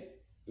just say,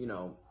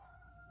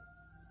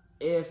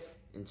 if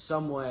in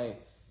some way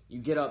you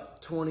get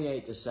up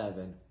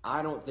 28-7,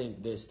 I don't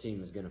think this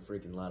team is going to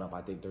freaking let up.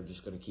 I think they're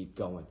just going to keep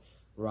going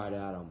right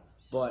at them.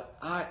 But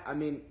I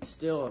mean,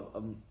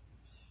 still,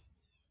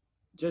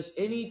 just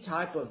any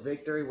type of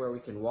victory where we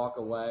can walk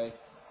away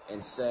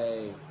and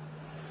say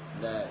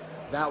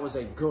that was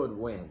a good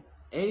win.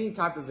 Any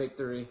type of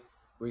victory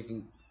where you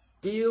can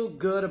feel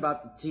good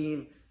about the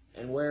team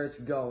and where it's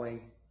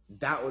going,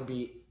 that would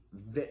be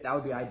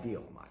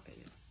ideal in my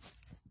opinion.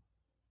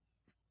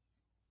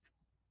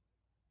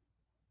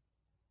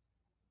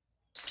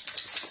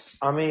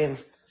 I mean,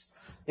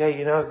 yeah,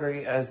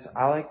 agree. As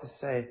I like to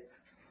say,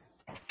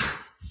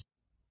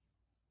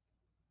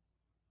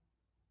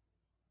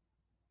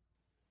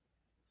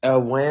 a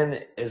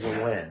win is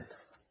a win.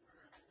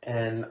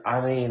 And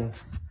I mean,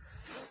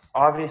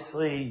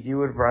 obviously you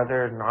would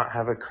rather not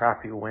have a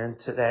crappy win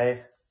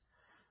today.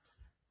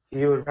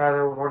 You would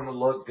rather want to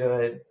look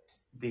good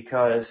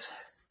because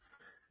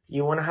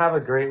You want to have a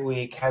great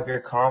week, have your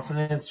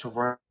confidence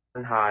run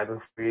high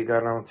before you go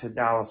down to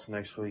Dallas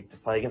next week to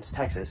play against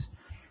Texas,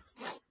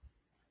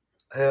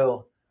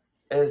 who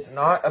is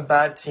not a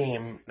bad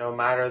team, no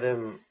matter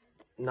them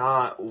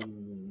not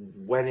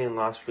winning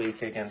last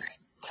week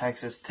against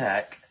Texas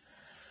Tech.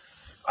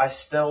 I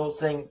still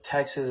think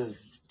Texas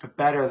is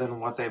better than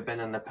what they've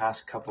been in the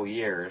past couple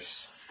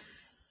years.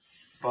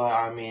 But,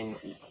 I mean,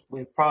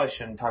 we probably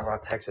shouldn't talk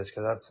about Texas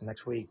because that's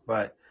next week.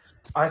 But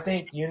I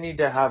think you need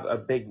to have a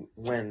big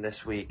win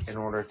this week in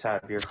order to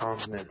have your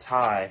confidence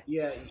high.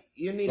 Yeah,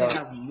 you need to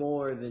have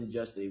more than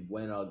just a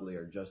win ugly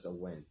or just a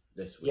win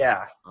this week.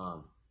 Yeah.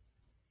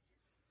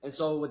 And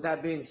so with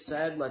that being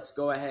said, let's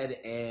go ahead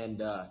and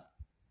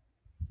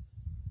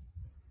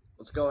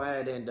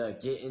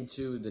get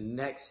into the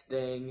next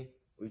thing.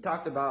 We've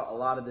talked about a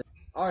lot of this.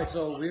 All right,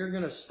 so we're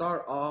going to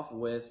start off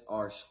with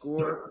our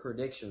score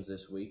predictions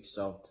this week.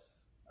 So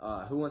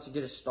who wants to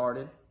get us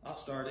started? I'll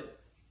start it.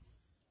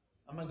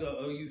 I'm going to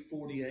go OU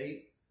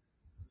 48,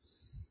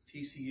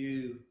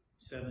 TCU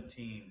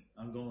 17.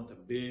 I'm going with a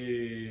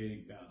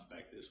big bounce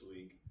back this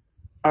week.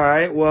 All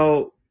right.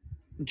 Well,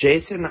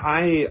 Jason,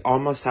 I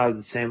almost have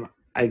the same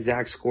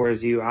exact score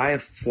as you. I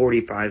have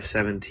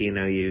 45-17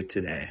 OU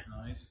today.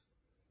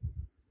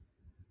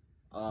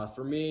 Nice.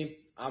 For me,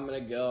 I'm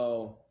going to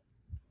go,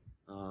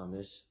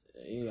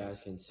 you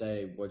guys can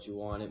say what you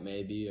want. It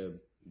may be a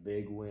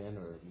big win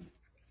or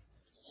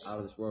out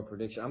of this world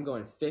prediction. I'm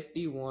going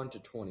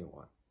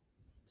 51-21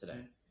 today.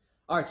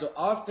 All right, so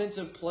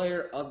offensive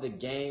player of the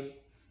game.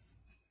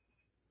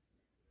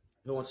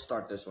 Who wants to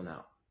start this one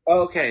out?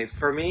 Okay,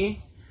 for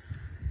me,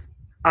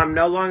 I'm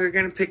no longer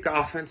going to pick the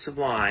offensive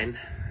line.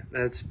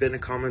 That's been a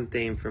common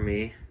theme for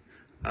me.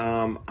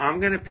 I'm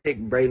going to pick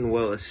Braden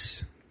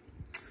Willis.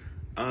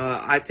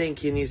 I think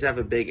he needs to have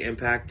a big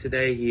impact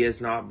today. He has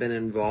not been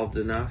involved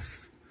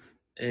enough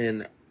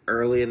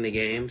early in the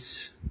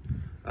games.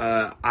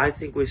 I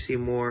think we see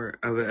more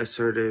of an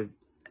assertive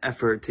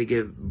effort to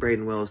give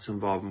Braden Willis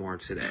involved more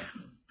today.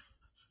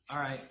 All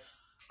right.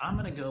 I'm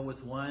going to go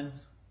with one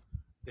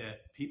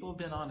that people have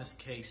been on his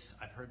case.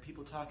 I've heard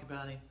people talk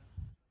about him.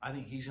 I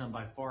think he's going to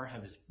by far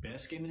have his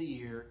best game of the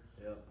year.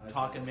 Yep,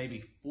 talking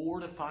maybe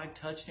 4 to 5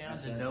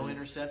 touchdowns and no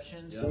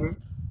interceptions. Yep.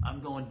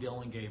 I'm going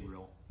Dylan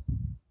Gabriel.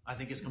 I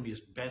think it's going to be his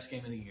best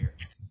game of the year.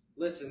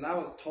 Listen, that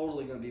was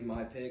totally going to be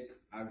my pick.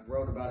 I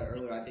wrote about it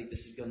earlier. I think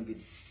this is going to be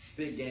a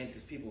big game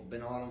because people have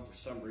been on him for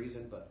some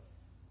reason, but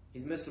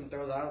he's missed some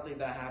throws. I don't think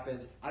that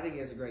happens. I think he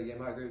has a great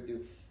game. I agree with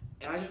you.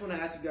 And I just want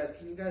to ask you guys,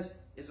 can you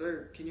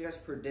guys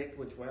predict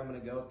which way I'm going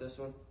to go with this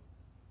one?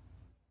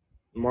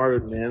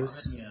 Marvin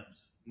Mims.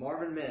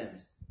 Marvin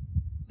Mims.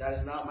 That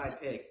is not my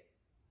pick.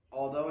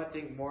 Although I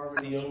think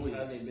Marvin Mims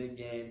has a big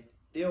game.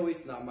 Theo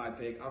Weeks not my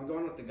pick. I'm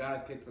going with the guy I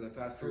picked for the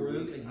past 3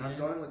 weeks. Again. I'm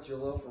going with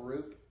Jalil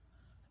Farouk.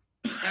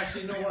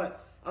 Actually, you know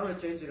what? I'm going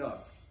to change it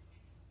up.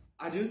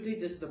 I do think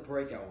this is the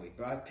breakout week,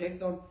 but I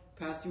picked him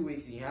past 2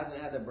 weeks and he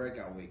hasn't had the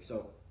breakout week.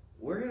 So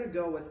we're going to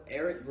go with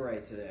Eric Gray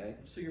today.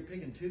 So you're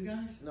picking 2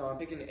 guys? No, I'm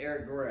picking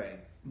Eric Gray.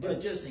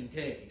 But just in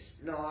case.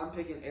 No, I'm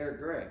picking Eric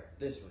Gray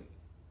this week.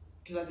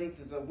 Because I think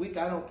that the week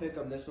I don't pick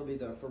him, this will be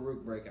the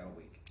Farouk breakout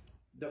week.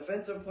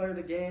 Defensive player of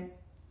the game,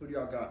 who do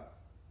y'all got?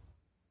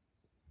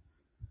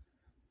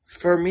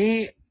 For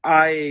me,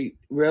 I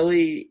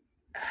really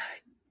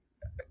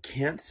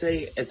can't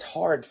say. It's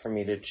hard for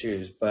me to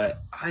choose, but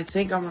I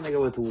think I'm going to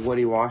go with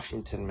Woody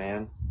Washington,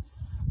 man.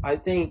 I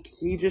think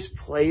he just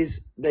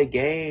plays the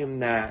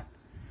game that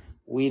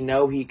we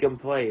know he can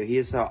play. He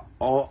has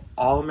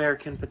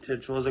all-American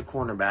potential as a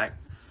cornerback.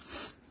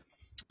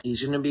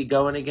 He's going to be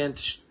going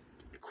against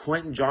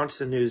Quentin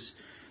Johnston, who's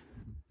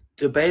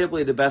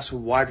debatably the best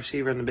wide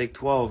receiver in the Big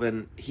 12,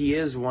 and he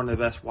is one of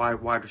the best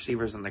wide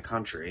receivers in the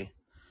country.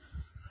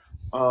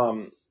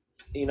 And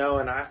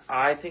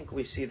I think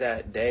we see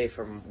that day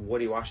from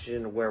Woody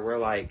Washington where we're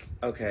like,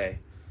 okay,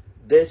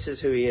 this is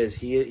who he is.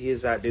 He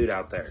is that dude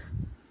out there.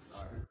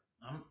 All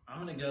right.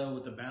 I'm going to go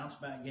with the bounce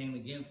back game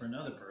again for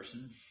another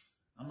person.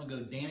 I'm going to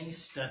go Danny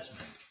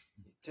Stutzman.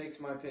 Takes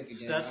my pick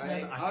again.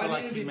 Stutzman, I feel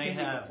like he's going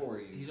to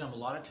have a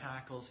lot of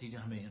tackles. He's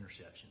going to have an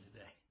interception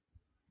today.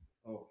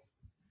 Oh.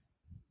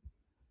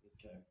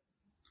 Okay.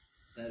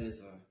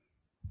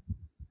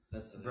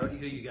 That's a Brody,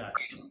 who you got?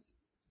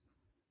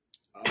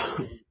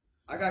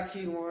 I got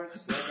Key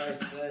Lawrence. Like I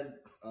said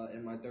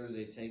in my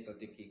Thursday takes, I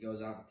think he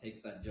goes out and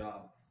takes that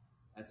job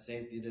at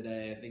safety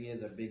today. I think he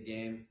has a big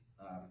game.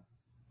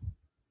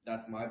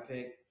 That's my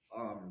pick.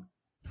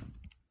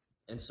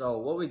 And so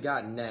what we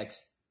got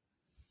next,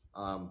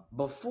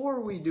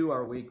 before we do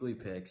our weekly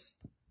picks,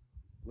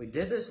 we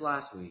did this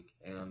last week,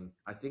 and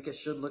I think it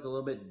should look a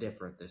little bit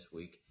different this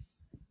week.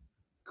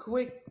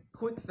 Quick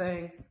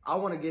thing. I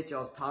want to get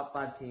y'all's top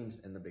 5 teams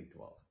in the Big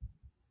 12.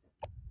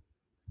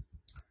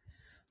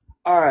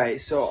 All right,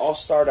 so I'll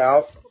start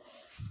out.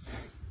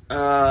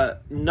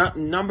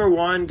 Number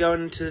 1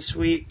 going into this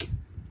week,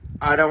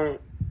 I don't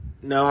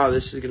know how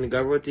this is going to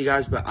go with you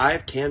guys, but I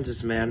have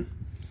Kansas, man.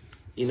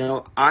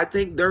 I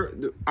think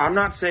I'm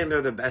not saying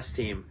they're the best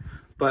team,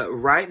 But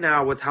right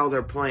now, with how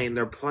they're playing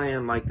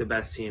like the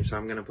best team, so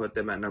I'm going to put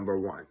them at number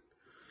 1.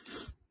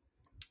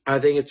 I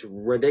think it's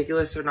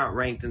ridiculous they're not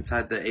ranked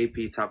inside the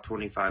AP top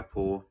 25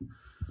 pool.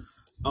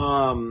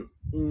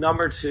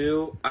 Number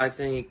 2, I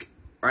think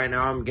right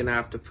now I'm going to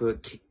have to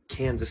put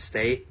Kansas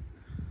State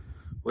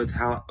with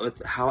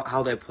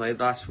how they played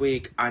last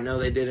week. I know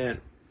they didn't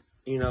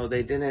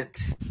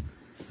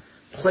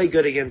play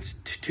good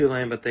against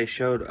Tulane, but they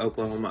showed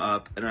Oklahoma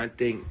up, and I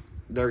think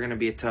they're going to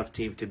be a tough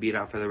team to beat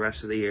out for the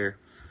rest of the year.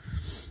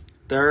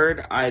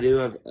 Third, I do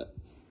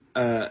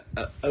have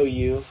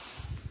OU.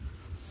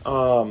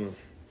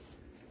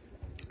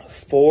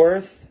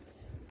 Fourth,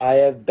 I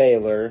have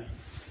Baylor.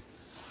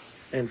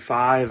 And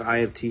 5, I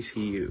have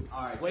TCU.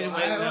 All right. Wait, so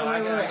wait, I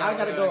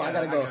gotta go.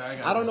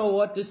 gotta I don't know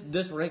what this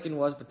ranking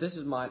was, but this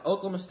is mine.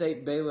 Oklahoma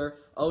State, Baylor,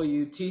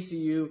 OU,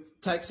 TCU,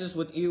 Texas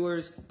with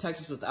Ewers,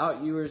 Texas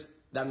without Ewers.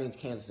 That means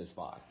Kansas is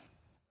 5.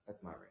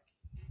 That's my ranking.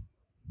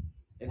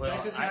 If Well,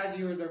 Texas has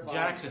Ewers, they're 5.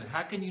 Jackson,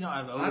 how can you not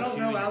have OSU I don't in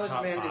know. your Alex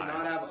top Mann did 5?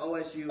 not have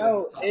OSU.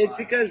 Oh, in the top it's 5.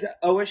 because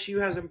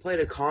OSU hasn't played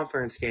a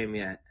conference game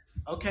yet.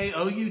 Okay,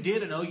 OU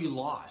did and OU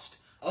lost.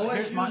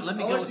 OSU, Let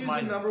me go with OSU's my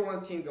the number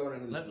 1 team going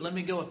into this. Let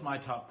me go with my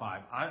top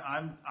 5.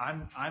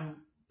 I'm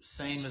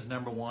same as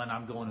number 1.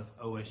 I'm going with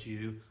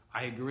OSU.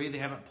 I agree they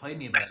haven't played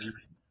anybody,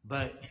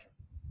 but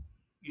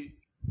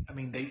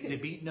they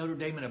beat Notre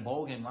Dame in a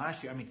bowl game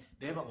last year. I mean,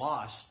 they haven't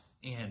lost,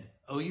 and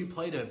OU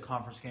played a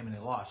conference game and they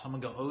lost. So I'm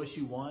gonna go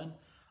OSU 1.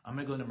 I'm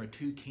gonna go number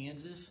 2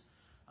 Kansas.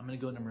 I'm gonna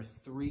go number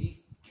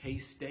 3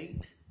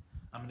 K-State.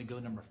 I'm gonna go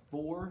number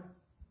 4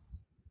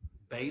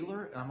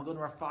 Baylor, and I'm going to go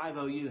number 5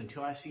 OU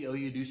until I see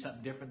OU do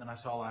something different than I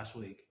saw last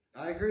week.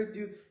 I agree with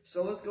you.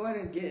 So let's go ahead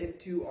and get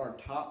into our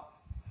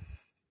top.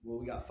 Well,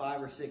 we got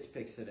 5 or 6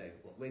 picks today.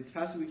 Wait,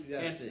 past week we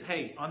got And 6.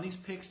 hey, on these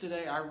picks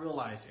today, I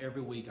realize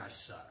every week I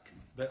suck,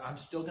 but I'm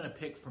still going to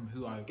pick from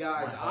who I.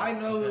 Guys, I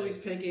know who he's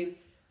picking.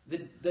 The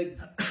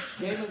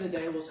game of the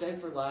day we'll save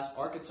for last.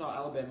 Arkansas,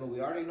 Alabama.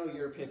 We already know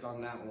your pick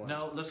on that one.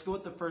 No, let's go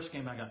with the first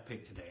game I got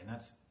picked today, and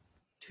that's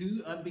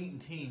 2 unbeaten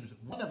teams.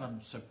 One of them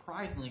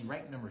surprisingly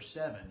ranked number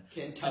 7,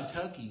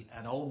 Kentucky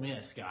at Ole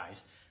Miss. Guys,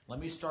 let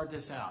me start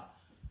this out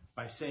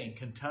by saying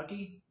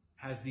Kentucky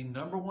has the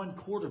number 1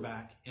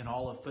 quarterback in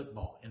all of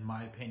football, in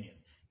my opinion.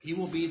 He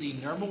will be the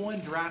number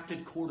 1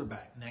 drafted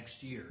quarterback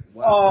next year.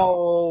 Wow.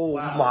 Oh,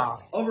 Wow.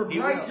 my. Over He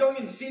Bryce will. Young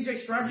and C.J.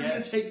 Stroud are going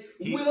Yes. to take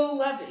He- Will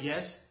Levis.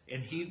 Yes,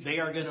 and they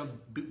are going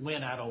to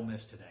win at Ole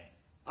Miss today.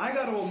 I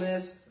got Ole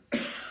Miss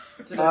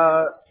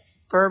today.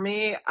 For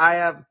me, I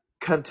have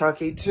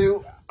Kentucky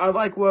too. I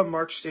like what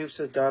Mark Stoops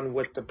has done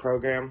with the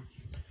program.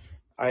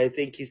 I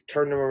think he's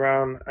turned them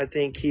around. I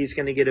think he's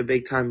going to get a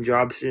big time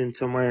job soon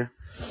somewhere.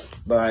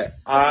 But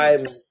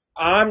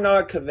I'm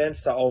not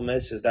convinced that Ole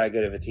Miss is that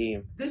good of a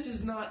team.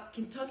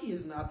 Kentucky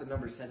is not the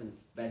number 7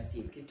 best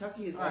team.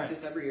 Kentucky is like All right.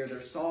 this every year.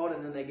 They're solid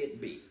and then they get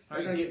beat.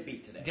 They're going to get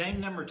beat today. Game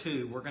number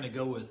 2, we're going to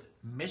go with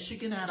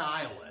Michigan at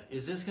Iowa.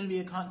 Is this going to be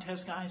a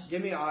contest, guys?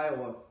 Give me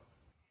Iowa.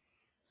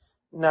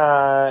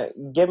 Nah,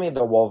 give me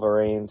the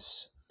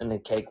Wolverines in the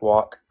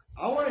cakewalk.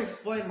 I want to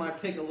explain my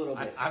pick a little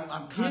bit.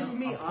 I'm Give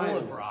me full Iowa.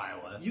 over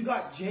Iowa. You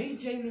got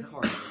J.J.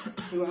 McCarthy,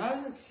 who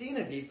hasn't seen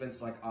a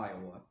defense like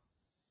Iowa,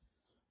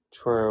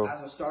 True.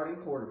 as a starting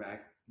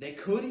quarterback. They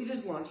could eat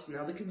his lunch.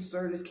 Now the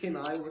concern is, can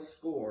Iowa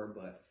score?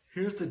 But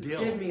Here's the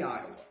deal. give me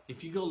Iowa.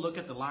 If you go look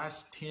at the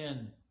last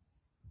 10,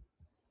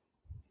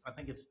 I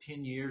think it's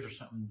 10 years or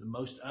something, the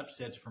most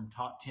upsets from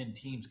top 10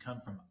 teams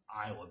come from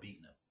Iowa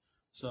beating them.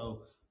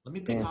 So let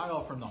me pick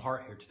Iowa from the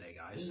heart here today,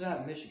 guys. This is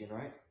at Michigan,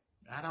 right?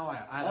 I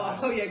know.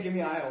 Oh, yeah, give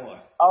me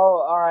Iowa. Oh,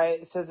 all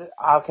right. So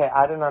okay,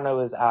 I did not know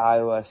it was at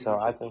Iowa, so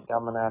I think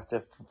I'm gonna have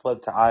to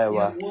flip to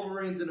Iowa. Yeah,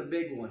 Wolverines in a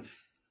big one.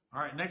 All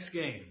right, next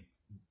game.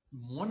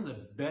 One of the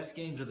best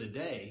games of the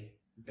day.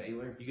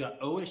 Baylor. You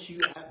got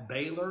OSU at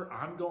Baylor.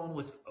 I'm going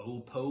with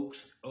Pokes.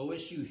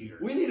 OSU here.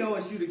 We need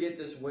OSU to get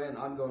this win.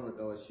 I'm going with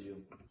OSU.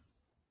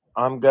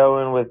 I'm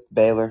going with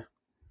Baylor.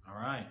 All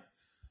right.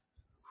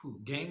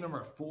 Game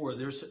number 4.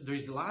 There's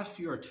the last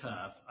few are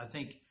tough. I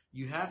think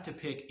you have to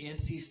pick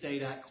NC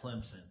State at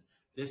Clemson.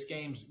 This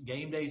game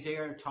day's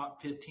there,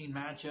 top 15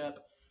 matchup.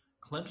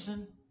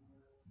 Clemson,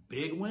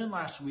 big win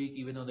last week,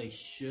 even though they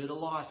should have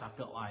lost, I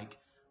felt like.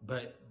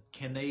 But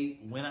can they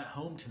win at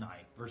home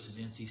tonight versus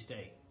NC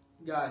State?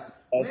 Guys,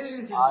 Yes,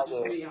 we're I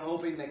just do. be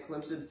hoping that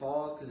Clemson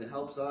falls because it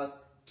helps us.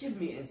 Give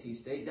me NC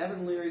State.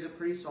 Devin Leary's a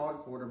pretty solid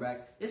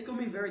quarterback. It's going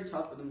to be very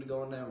tough for them to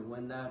go in there and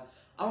win that.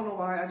 I don't know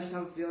why. I just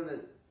have a feeling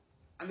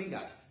that,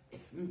 guys, if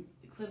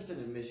Clemson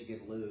and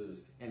Michigan lose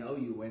and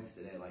OU wins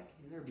today,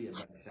 can there be a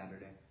better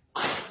Saturday?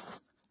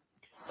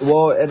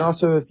 Well, and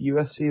also if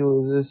USC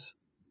loses,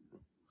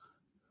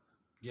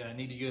 Yeah, I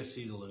need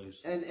USC to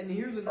lose. And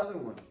here's another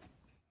one.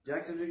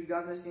 Jackson, who you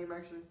got in this game,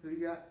 actually? Who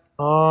you got?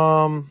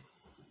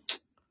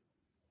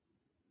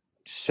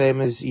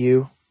 same as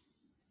you.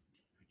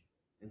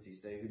 NC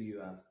State. Who do you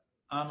have?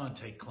 I'm going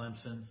to take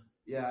Clemson.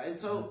 Yeah, and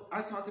so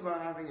I talked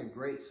about having a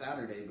great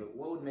Saturday, but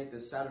what would make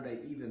this Saturday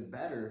even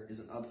better is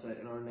an upset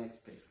in our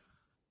next pick.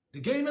 The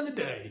game of the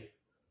day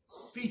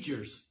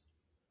features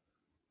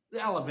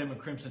the Alabama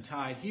Crimson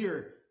Tide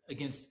here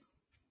against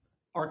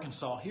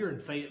Arkansas here in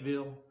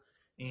Fayetteville.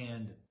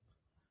 And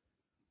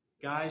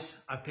guys,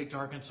 I picked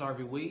Arkansas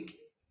every week.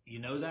 You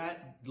know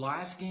that.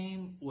 Last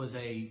game was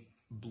a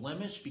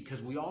blemish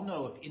because we all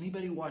know if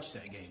anybody watched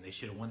that game, they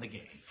should have won the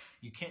game.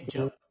 You can't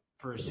jump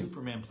for a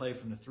Superman play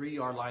from the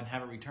 3-yard line,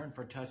 have it returned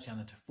for a touchdown.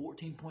 That's a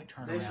 14-point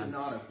turnaround. They should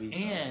not have beat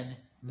them. And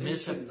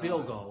miss a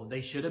field goal.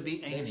 They should have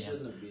beat A&M. They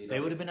shouldn't have beat them. They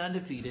would have been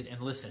undefeated.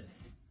 And listen,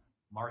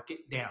 mark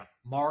it down.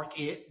 Mark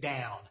it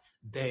down.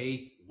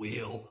 They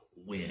will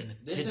win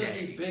This today.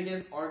 is the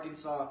biggest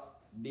Arkansas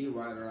beat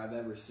writer I've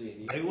ever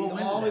seen. They will He's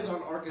win always today.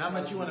 on Arkansas. How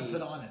much you want to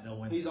put on it? They'll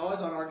win. He's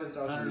always on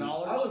Arkansas.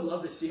 $100? I would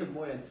love to see him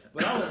win,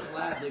 but I would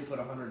gladly put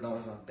 $100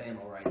 on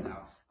Bama right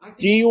now. I think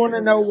Do you want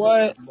to know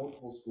what?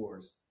 Multiple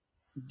scores.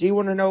 Do you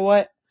want to know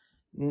what?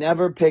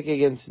 Never pick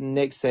against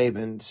Nick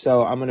Saban,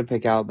 so I'm going to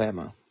pick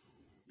Alabama.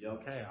 Yep.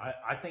 Okay,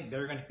 I think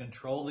they're going to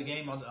control the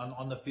game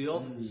on the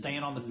field,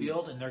 staying on the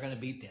field, and they're going to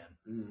beat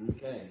them.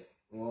 Okay.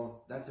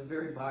 Well, that's a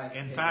very biased.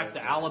 In pick fact, right the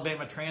there.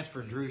 Alabama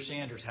transfer, Drew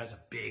Sanders, has a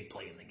big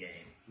play in the game.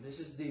 This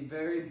is the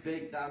very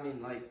big. I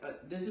mean,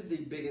 this is the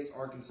biggest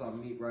Arkansas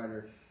meat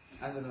writer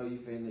as an OU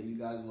fan that you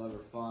guys will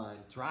ever find.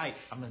 That's right.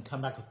 I'm going to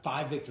come back with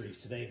 5 victories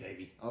today,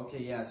 baby. Okay,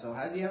 yeah. So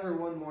has he ever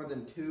won more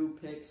than 2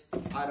 picks?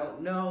 I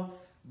don't know,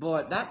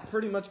 but that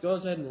pretty much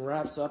goes ahead and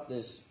wraps up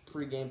this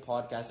pregame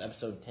podcast,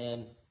 episode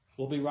 10.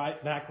 We'll be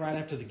right back right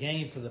after the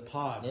game for the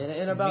pod.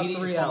 In about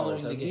Immediately 3 hours,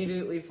 following the game.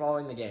 immediately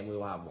following the game, we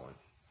will have one.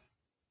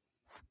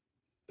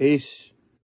 Peace.